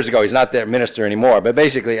 that was years ago. He's not their minister anymore. But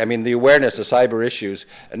basically, the awareness of cyber issues,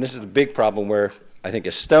 and this is the big problem where I think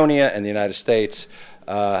Estonia and the United States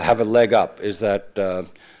have a leg up, is that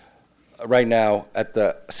right now, at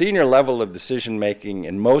the senior level of decision-making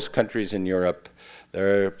in most countries in Europe,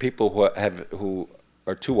 there are people who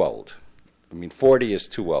are too old. 40 is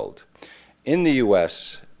too old. In the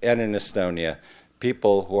U.S. and in Estonia,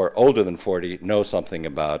 people who are older than 40 know something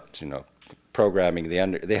about, programming. They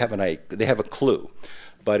have a clue,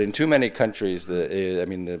 but in too many countries,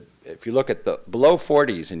 if you look at the below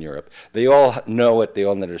 40s in Europe, they all know it, they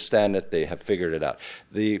all understand it, they have figured it out.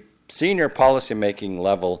 The senior policy-making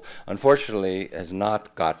level, unfortunately, has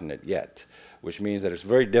not gotten it yet, which means that it's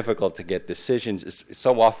very difficult to get decisions.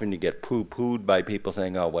 So often you get poo-pooed by people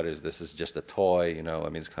saying, "Oh, what is this? This is just a toy,"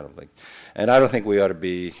 it's kind of like, and I don't think we ought to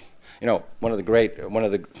be, one of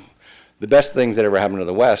the best things that ever happened to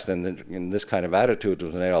the West, and in this kind of attitude,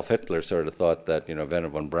 was when Adolf Hitler sort of thought that Werner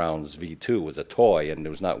von Braun's V2 was a toy and it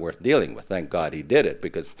was not worth dealing with. Thank God he did it,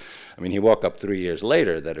 because he woke up 3 years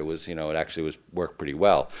later that it was it actually worked pretty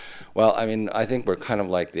well. Well, I think we're kind of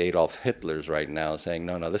like the Adolf Hitlers right now, saying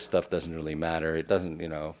no, this stuff doesn't really matter. It doesn't,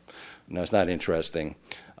 no, it's not interesting.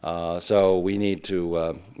 So we need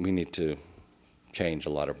to change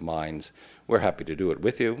a lot of minds. We're happy to do it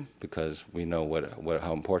with you because we know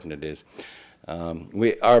how important it is.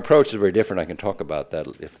 Our approach is very different. I can talk about that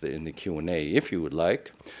in the Q&A if you would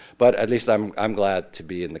like. But at least I'm glad to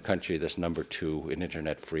be in the country that's number 2 in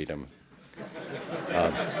internet freedom.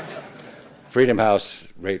 Freedom House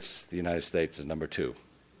rates the United States as number 2.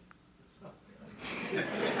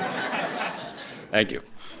 Thank you.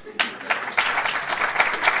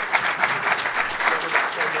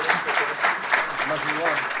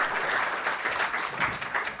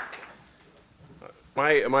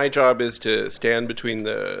 My job is to stand between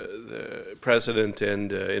the president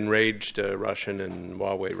and enraged Russian and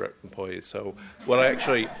Huawei employees. So what I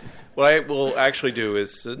will actually do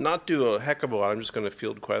is not do a heck of a lot. I'm just going to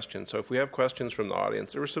field questions. So if we have questions from the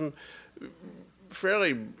audience, there was some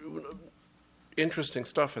fairly interesting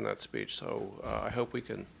stuff in that speech. So I hope we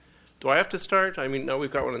can. Do I have to start? No,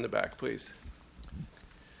 we've got one in the back, please.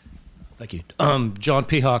 Thank you. John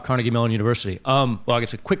Peacock, Carnegie Mellon University. I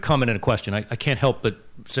guess a quick comment and a question. I can't help but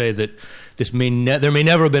say that there may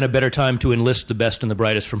never have been a better time to enlist the best and the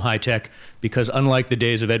brightest from high tech, because unlike the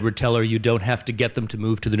days of Edward Teller, you don't have to get them to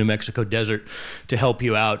move to the New Mexico desert to help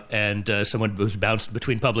you out. And someone who's bounced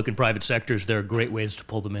between public and private sectors, there are great ways to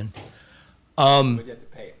pull them in. We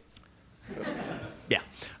get to pay it. Yeah.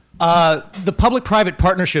 The public-private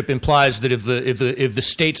partnership implies that if the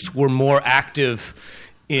states were more active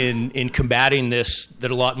in combating this, that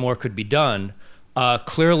a lot more could be done.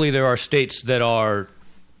 Clearly, there are states that are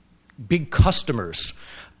big customers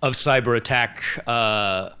of cyber attack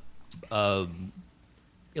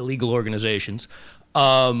illegal organizations.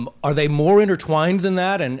 Are they more intertwined than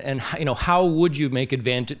that? And how would you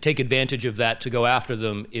take advantage of that to go after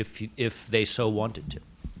them if they so wanted to?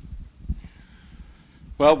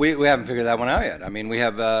 Well, we haven't figured that one out yet. I mean, we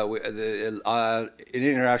have in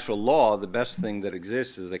international law, the best thing that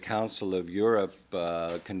exists is the Council of Europe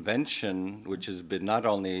Convention, which has been not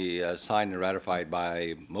only signed and ratified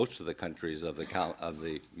by most of the countries of the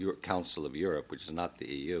Council of Europe, which is not the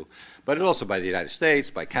EU, but also by the United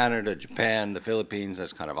States, by Canada, Japan, the Philippines.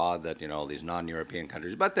 That's kind of odd that all these non-European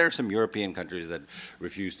countries, but there are some European countries that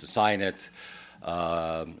refuse to sign it.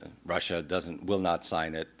 Russia will not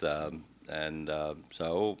sign it.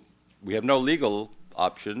 So we have no legal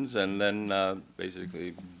options, and then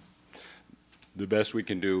basically the best we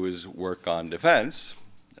can do is work on defense.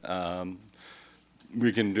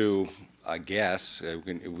 We can do, I guess, if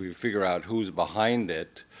we figure out who's behind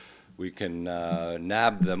it, we can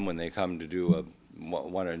nab them when they come to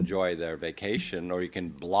want to enjoy their vacation, or you can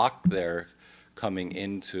block their coming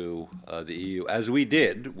into the EU, as we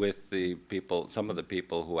did with some of the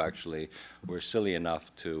people who actually were silly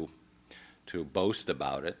enough to boast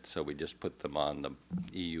about it. So we just put them on the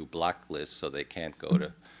EU blacklist, so they can't go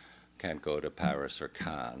to Paris or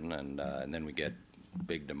Cannes, and then we get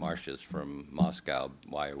big demarches from Moscow.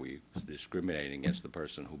 Why are we discriminating against the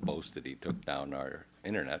person who boasted he took down our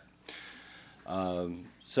internet?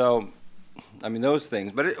 So, I mean, those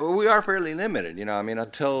things. But we are fairly limited, I mean,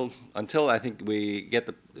 until I think we get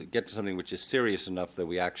to something which is serious enough that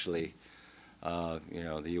we actually,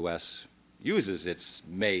 the U.S. uses its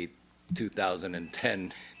May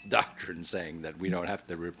 2010 doctrine saying that we don't have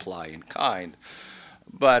to reply in kind.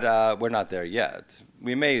 But we're not there yet.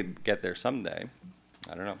 We may get there someday.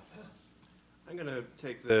 I don't know. I'm going to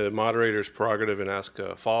take the moderator's prerogative and ask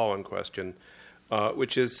a follow-on question,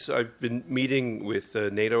 which is I've been meeting with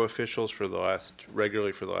NATO officials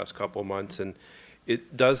regularly for the last couple of months, and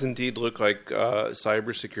it does indeed look like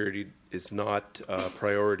cybersecurity is not a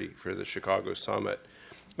priority for the Chicago summit.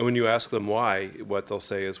 And when you ask them why, what they'll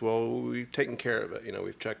say is, well, we've taken care of it.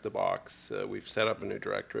 We've checked the box. We've set up a new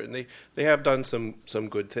directorate. And they have done some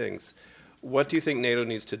good things. What do you think NATO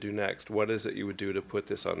needs to do next? What is it you would do to put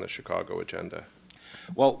this on the Chicago agenda?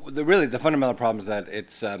 Well, the fundamental problem is that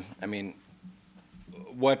it's,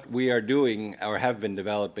 what we are doing or have been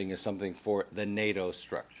developing is something for the NATO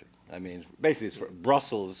structure. I mean, basically, it's for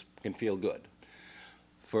Brussels can feel good.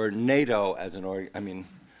 For NATO as an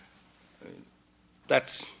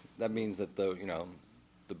that means that the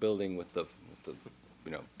building with the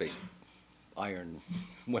big iron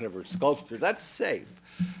whatever sculpture, that's safe,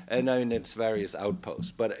 and it's various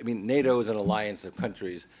outposts. But I mean, NATO is an alliance of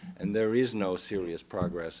countries, and there is no serious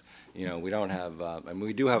progress. We don't have.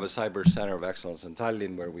 We do have a cyber center of excellence in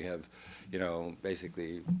Tallinn, where we have,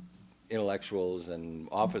 basically intellectuals and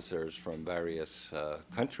officers from various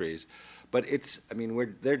countries. But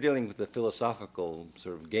they're dealing with the philosophical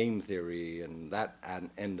sort of game theory and that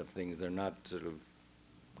end of things. They're not sort of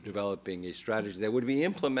developing a strategy that would be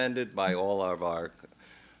implemented by all of our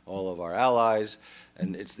allies.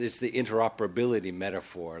 And it's the interoperability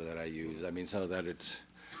metaphor that I use. So that it's,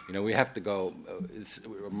 we have to go.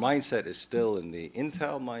 Our mindset is still in the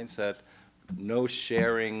Intel mindset. No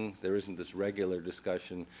sharing. There isn't this regular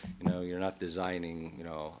discussion. You're not designing.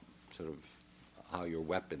 Sort of how your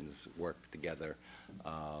weapons work together.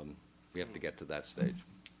 We have to get to that stage.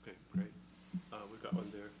 Okay, great. We've got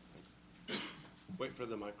one there. Thanks. Wait for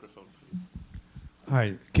the microphone, please.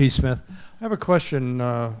 Hi, Keith Smith. I have a question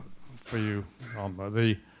for you.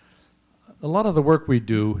 A lot of the work we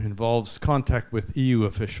do involves contact with EU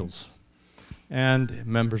officials and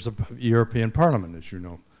members of European Parliament, as you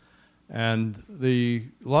know. And a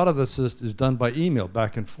lot of this is done by email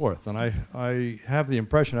back and forth. And I have the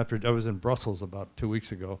impression, after I was in Brussels about 2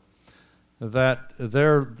 weeks ago, that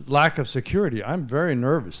their lack of security, I'm very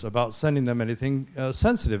nervous about sending them anything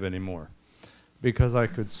sensitive anymore. Because I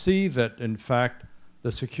could see that, in fact,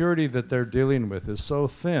 the security that they're dealing with is so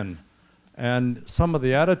thin. And some of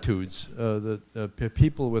the attitudes that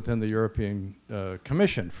people within the European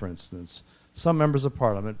Commission, for instance, some members of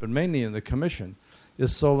Parliament, but mainly in the Commission,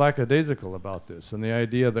 is so lackadaisical about this, and the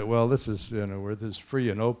idea that, well, this is, we're this free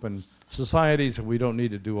and open societies, and we don't need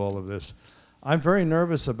to do all of this. I'm very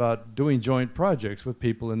nervous about doing joint projects with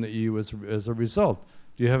people in the EU as a result.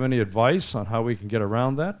 Do you have any advice on how we can get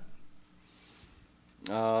around that?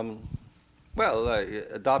 Adopt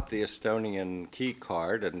the Estonian key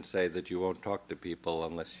card and say that you won't talk to people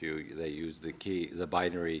unless they use the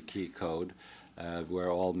binary key code, where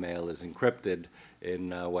all mail is encrypted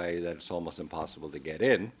in a way that it's almost impossible to get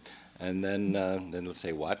in. And then they'll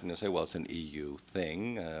say what? And they'll say, well, it's an EU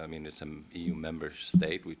thing. It's an EU member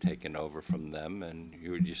state. We've taken over from them, and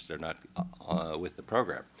you just are not with the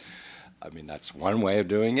program. That's one way of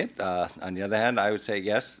doing it. On the other hand, I would say,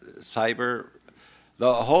 yes,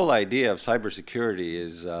 The whole idea of cybersecurity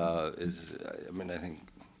is I mean, I think,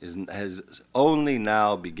 has only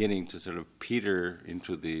now beginning to sort of peter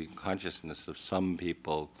into the consciousness of some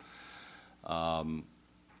people. And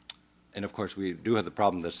of course, we do have the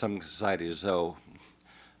problem that some societies are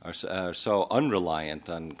so unreliant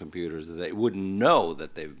on computers that they wouldn't know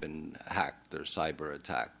that they've been hacked or cyber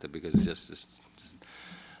attacked because it's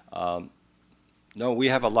no, we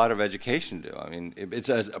have a lot of education to do. I mean, it's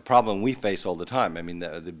a problem we face all the time. I mean,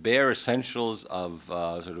 the bare essentials of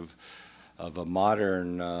of a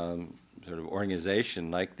modern sort of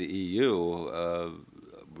organization like the EU,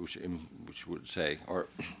 which would say, or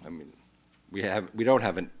I mean, we don't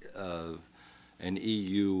have an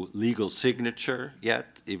EU legal signature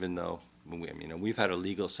yet, even though we've had a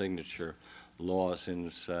legal signature law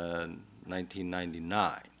since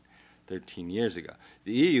 1999. 13 years ago.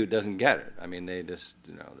 The EU doesn't get it. I mean, they just,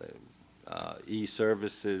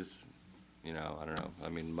 e-services, I don't know. I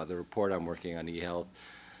mean, the report I'm working on, e-health,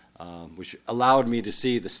 which allowed me to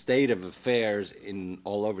see the state of affairs in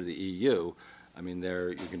all over the EU. I mean,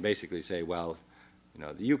 you can basically say, well,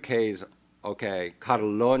 the UK's okay,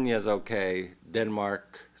 Catalonia's okay,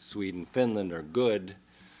 Denmark, Sweden, Finland are good.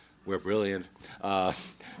 We're brilliant.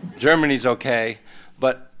 Germany's okay,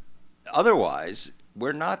 but otherwise,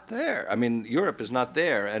 we're not there. I mean, Europe is not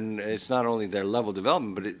there, and it's not only their level of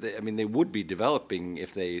development, but they would be developing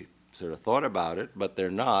if they sort of thought about it, but they're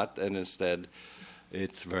not, and instead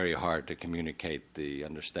it's very hard to communicate the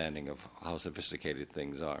understanding of how sophisticated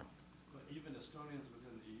things are. But even Estonians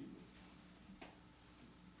within the EU,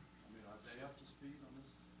 I mean, are they up to speed on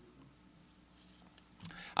this?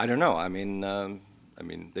 I don't know. I mean,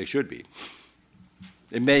 they should be.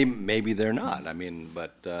 Maybe they're not. I mean,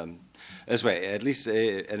 but this way, at least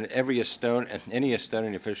any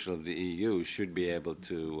Estonian official of the EU should be able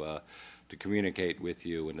to communicate with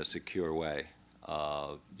you in a secure way,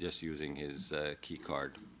 just using his key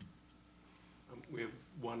card. We have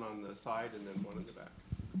one on the side and then one in the back.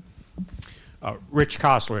 Rich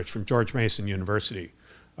Koslerich from George Mason University.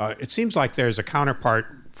 It seems like there's a counterpart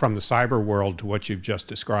from the cyber world to what you've just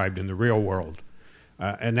described in the real world,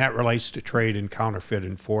 and that relates to trade in counterfeit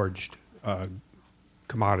and forged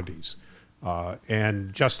commodities.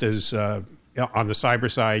 And just as on the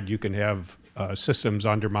cyber side you can have systems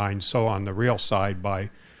undermined, so on the real side by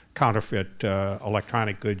counterfeit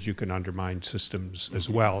electronic goods you can undermine systems as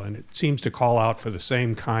well. And it seems to call out for the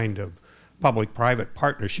same kind of public-private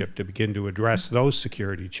partnership to begin to address those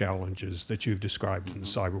security challenges that you've described in the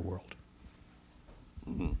cyber world.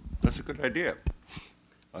 Mm-hmm. That's a good idea.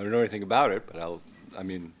 I don't know anything about it, but I'll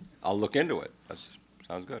look into it. That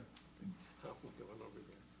sounds good.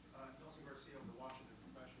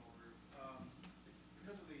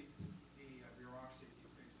 Because of the bureaucracy that you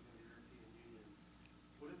face within the European Union,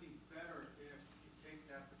 would it be better if you take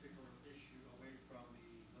that particular issue away from the,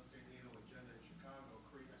 let's say, NATO agenda in Chicago,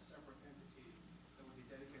 create a separate entity that would be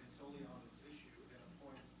dedicated solely on this issue, and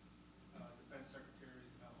appoint defense secretaries,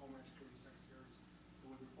 homeland security secretaries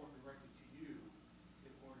who would report directly to you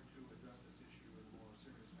in order to address this issue in a more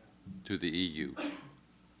serious manner? To the EU.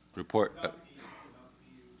 Report. Not the EU,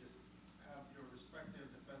 just have your respective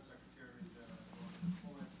defense secretaries or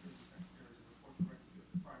homeland security secretaries report directly to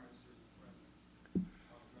the prime ministers and presidents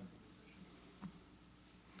on addressing this issue.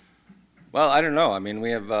 Well, I don't know. I mean,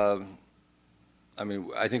 we have. I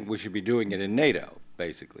think we should be doing it in NATO,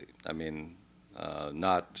 basically. I mean,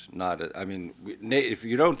 not. I mean, if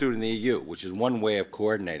you don't do it in the EU, which is one way of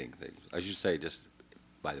coordinating things, I should say just.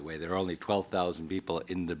 By the way, there are only 12,000 people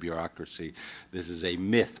in the bureaucracy. This is a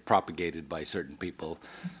myth propagated by certain people,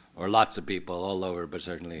 or lots of people all over, but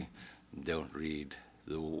certainly don't read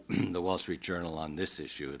the Wall Street Journal on this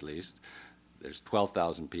issue, at least. There's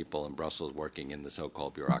 12,000 people in Brussels working in the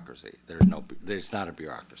so-called bureaucracy. There's not a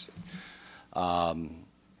bureaucracy. I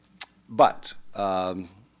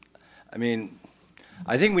mean,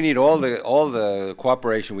 I think we need all the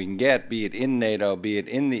cooperation we can get, be it in NATO, be it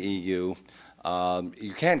in the EU.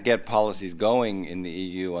 You can't get policies going in the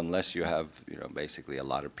EU unless you have, basically a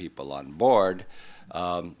lot of people on board.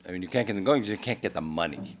 You can't get them going because you can't get the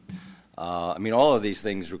money. All of these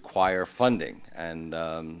things require funding, and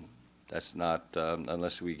that's not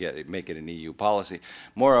unless we make it an EU policy.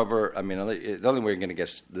 Moreover, the only way you're going to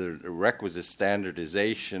get the requisite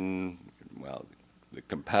standardization, the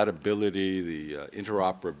compatibility, the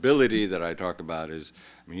interoperability that I talk about is,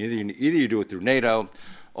 either you do it through NATO,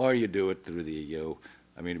 or you do it through the EU.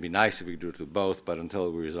 It'd be nice if we could do it through both, but until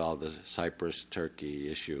we resolve the Cyprus-Turkey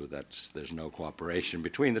issue, there's no cooperation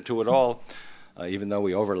between the two at all, even though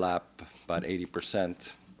we overlap about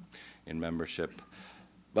 80% in membership.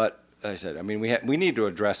 But I said, I mean, we need to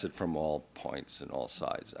address it from all points and all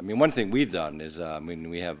sides. I mean, one thing we've done is,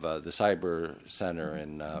 we have the cyber center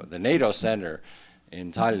and the NATO center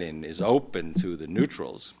in Tallinn is open to the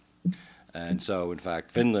neutrals, and so in fact,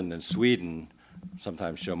 Finland and Sweden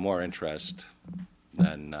sometimes show more interest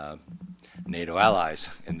than NATO allies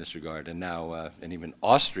in this regard, and now and even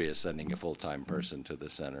Austria is sending a full-time person to the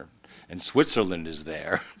center, and Switzerland is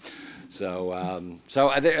there. So, I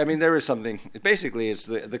mean, there is something. Basically, it's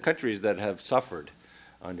the countries that have suffered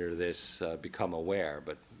under this become aware.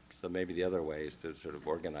 But so maybe the other way is to sort of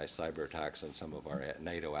organize cyber attacks on some of our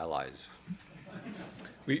NATO allies.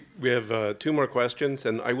 We have 2 more questions,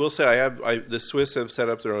 and I will say the Swiss have set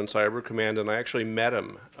up their own cyber command, and I actually met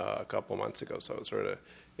them a couple months ago, so it was sort of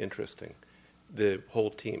interesting. The whole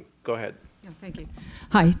team. Go ahead. Oh, thank you.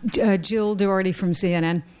 Hi, Jill Doherty from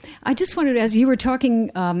CNN. I just wanted, as you were talking,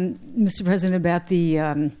 Mr. President, about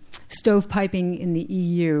the stovepiping in the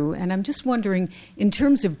EU, and I'm just wondering, in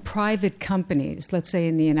terms of private companies, let's say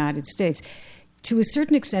in the United States, to a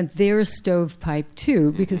certain extent, they're stovepipe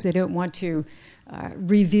too, because they don't want to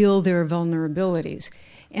reveal their vulnerabilities.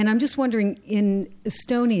 And I'm just wondering, in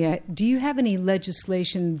Estonia, do you have any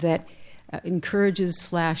legislation that encourages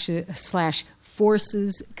slash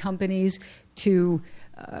forces companies to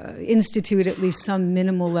institute at least some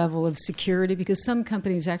minimal level of security? Because some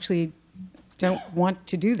companies actually don't want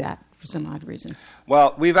to do that for some odd reason.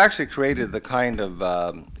 Well, we've actually created the kind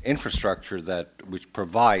of infrastructure which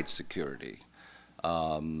provides security.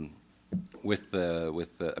 I mean,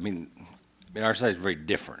 our society is very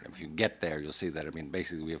different. If you get there, you'll see that. I mean,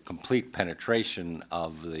 basically, we have complete penetration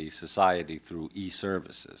of the society through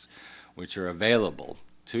e-services, which are available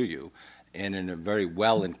to you and in a very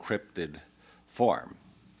well encrypted form,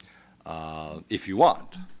 if you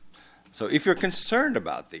want. So if you're concerned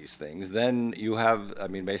about these things, then you have, I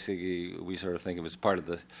mean, basically, we sort of think of it as part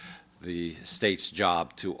of the state's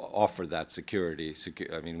job to offer that security.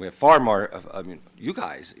 I mean, we have far more. I mean, you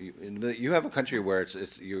guys, you have a country where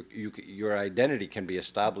your identity can be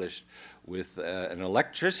established with an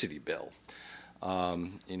electricity bill.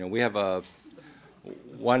 You know, we have a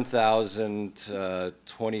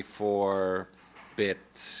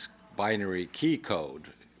 1,024-bit binary key code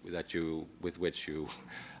with which you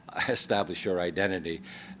establish your identity,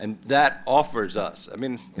 and that offers us. I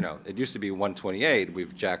mean, you know, it used to be 128.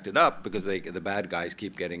 We've jacked it up because the bad guys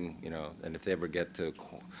keep getting, you know, and if they ever get to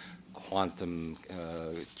quantum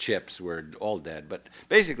chips, we're all dead. But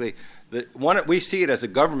basically, we see it as a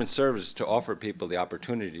government service to offer people the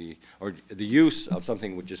opportunity or the use of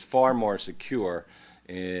something which is far more secure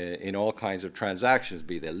in all kinds of transactions,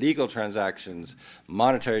 be they legal transactions,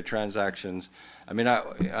 monetary transactions. I mean,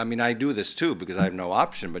 I do this too because I have no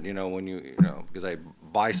option. But you know, because I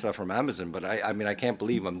buy stuff from Amazon. But I mean, I can't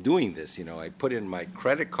believe I'm doing this. You know, I put in my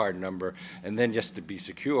credit card number, and then just to be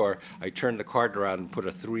secure, I turn the card around and put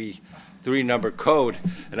a three-number code,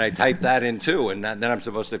 and I type that in too, and then I'm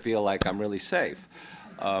supposed to feel like I'm really safe.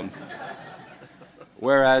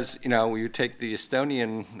 Whereas, you know, you take the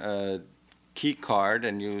Estonian key card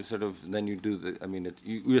and you then you do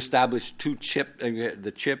you establish two chip,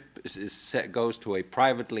 the chip goes to a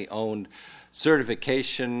privately owned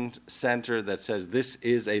certification center that says this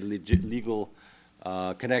is a legal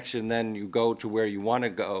connection. Then you go to where you want to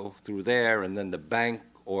go through there, and then the bank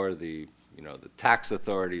or the tax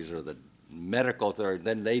authorities or the medical authority,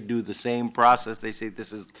 then they do the same process. They say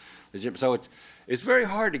this is legit. So it's very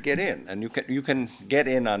hard to get in, and you can get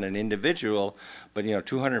in on an individual, but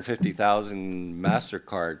 250,000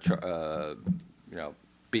 MasterCard,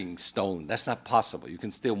 being stolen, that's not possible. You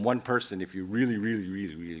can steal one person if you really, really,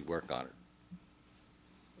 really, really work on it.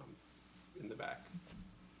 In the back.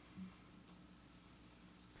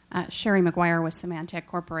 Sherry McGuire with Symantec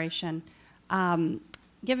Corporation.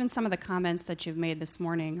 Given some of the comments that you've made this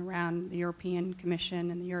morning around the European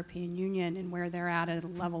Commission and the European Union and where they're at a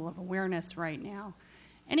level of awareness right now,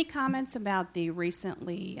 any comments about the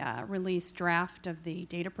recently released draft of the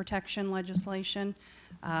data protection legislation?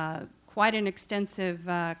 Quite an extensive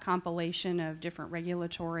compilation of different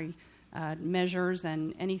regulatory measures,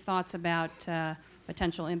 and any thoughts about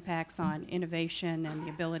potential impacts on innovation and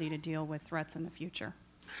the ability to deal with threats in the future?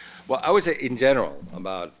 Well, I would say in general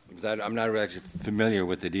because I'm not really actually familiar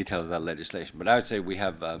with the details of that legislation, but I would say we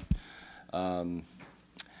have,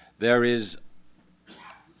 there is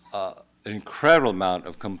an incredible amount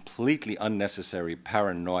of completely unnecessary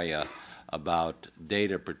paranoia about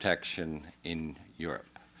data protection in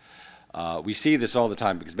Europe. We see this all the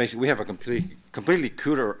time because basically we have a completely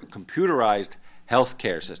computerized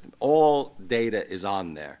healthcare system. All data is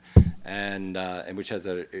on there, and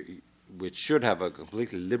which should have a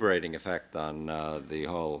completely liberating effect on the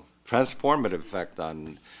whole transformative effect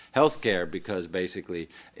on healthcare, because basically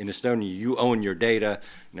in Estonia you own your data.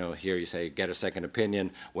 Here you say get a second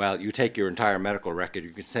opinion. Well, you take your entire medical record,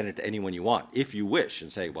 you can send it to anyone you want if you wish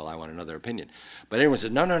and say, well, I want another opinion. But anyone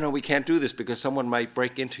says, no, we can't do this because someone might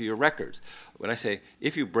break into your records. When I say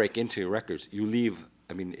if you break into your records, you leave,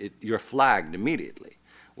 you're flagged immediately.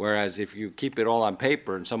 Whereas if you keep it all on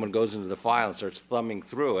paper and someone goes into the file and starts thumbing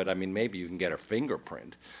through it, maybe you can get a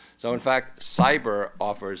fingerprint. So in fact, cyber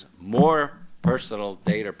offers more personal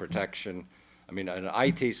data protection. An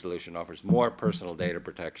IT solution offers more personal data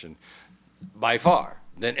protection by far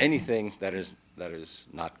than anything that is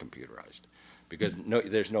not computerized, because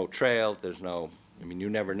there's no trail. There's no. You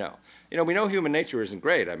never know. We know human nature isn't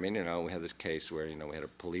great. We had this case where we had a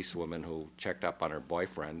policewoman who checked up on her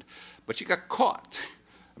boyfriend, but she got caught.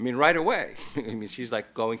 Right away. She's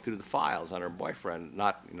like going through the files on her boyfriend,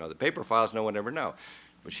 not the paper files. No one ever know.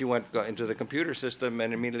 But she went into the computer system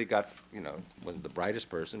and immediately got, wasn't the brightest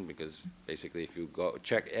person, because basically if you go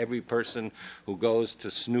check, every person who goes to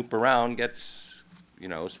snoop around gets,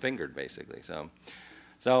 is fingered basically.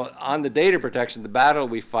 So on the data protection, the battle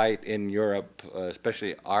we fight in Europe,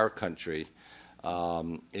 especially our country,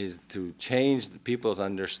 is to change the people's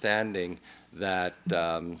understanding that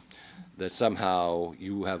that somehow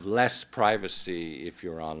you have less privacy if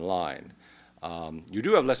you're online. You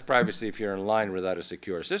do have less privacy if you're online without a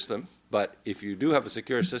secure system, but if you do have a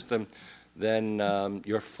secure system, then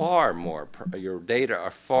your data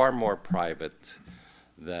are far more private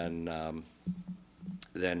than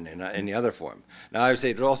in any other form. Now, I would say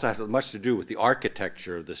it also has much to do with the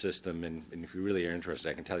architecture of the system, and if you really are interested,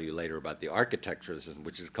 I can tell you later about the architecture of the system,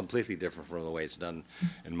 which is completely different from the way it's done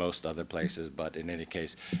in most other places, but in any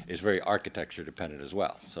case, is very architecture dependent as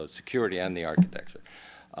well. So it's security and the architecture.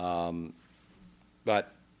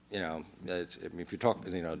 But if you talk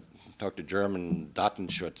to German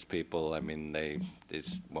Datenschutz people, they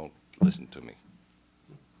just won't listen to me.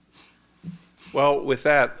 Well, with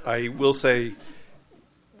that, I will say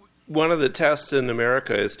one of the tests in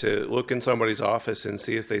America is to look in somebody's office and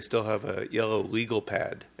see if they still have a yellow legal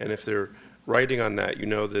pad, and if they're writing on that,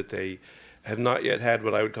 that they have not yet had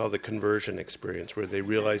what I would call the conversion experience, where they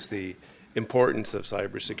realize the importance of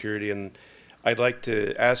cybersecurity. And I'd like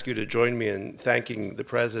to ask you to join me in thanking the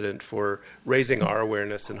President for raising our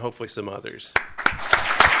awareness and hopefully some others.